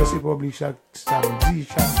 First Republic chaque samedi,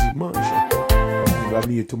 chaque dimanche. Il va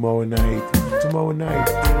oublier tomorrow night.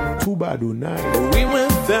 Too bad au night.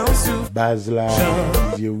 Bazla,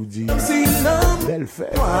 Dieoudi, belle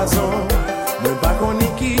fête.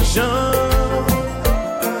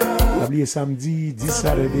 Oubliez samedi, 10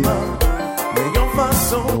 Saturday.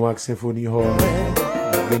 Noak Symphony Hall.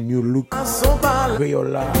 The New Look.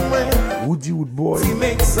 Gayola. Woody Woodboy.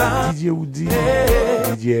 DJ Woody.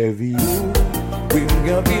 DJ Heavy.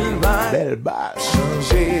 Belle basse.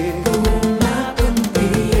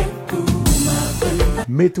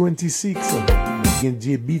 May 26, again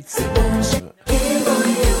J Beats,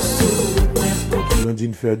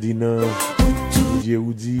 London Ferdinand, DJ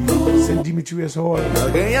Woody, St. Dimitrius Hall,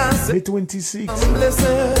 May 26,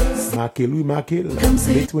 Louis Markel,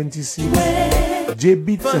 May 26, J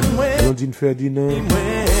Beats, London Ferdinand,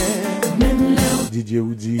 DJ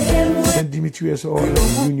Woody, St. Dimitrius Hall,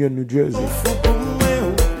 Union, New Jersey,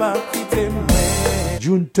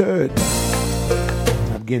 June 3rd,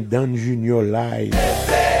 again Dan Junior live.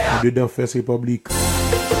 Dedans First Republic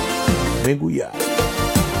Mengouya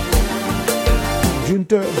June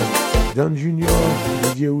 3rd Dan Junior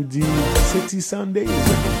DJ Woody Sexy Sundays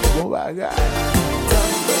Bon bagay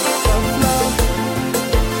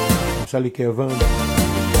Salut Kevin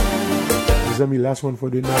Les amis, last one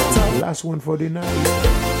for the night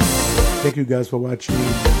Thank you guys for watching.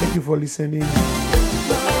 Thank you for listening.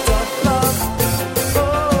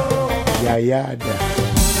 Yayada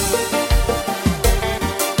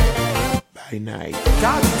by night.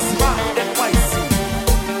 Charisma NYC.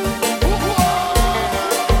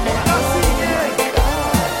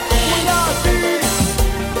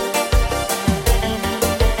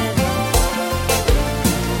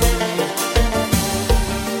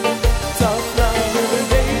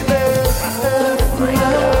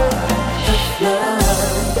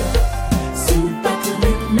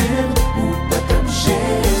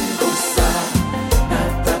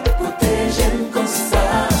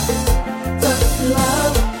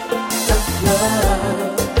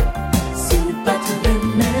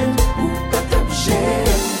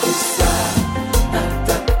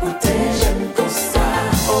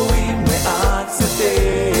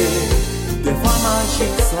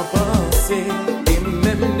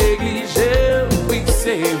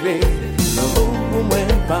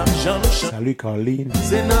 Salut Carline.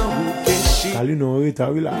 Salut non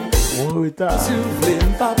retard là. On retard.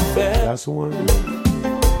 That's one.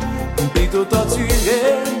 Plutôt torturé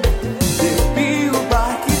depuis ou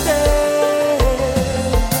pas quitté.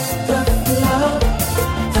 Tough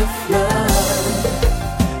love.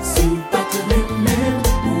 Si pas tout même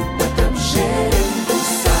ou pas t'objet comme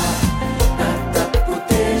ça. Pas ta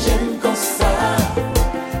protéger comme ça.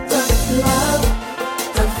 Tough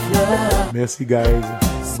love. Merci guys.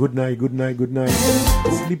 Good night, good night, good night.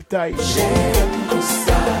 Sleep tight.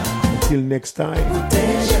 Until next time.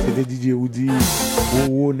 C'était DJ Woody.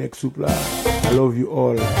 Oh, next supla. I love you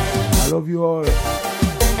all. I love you all.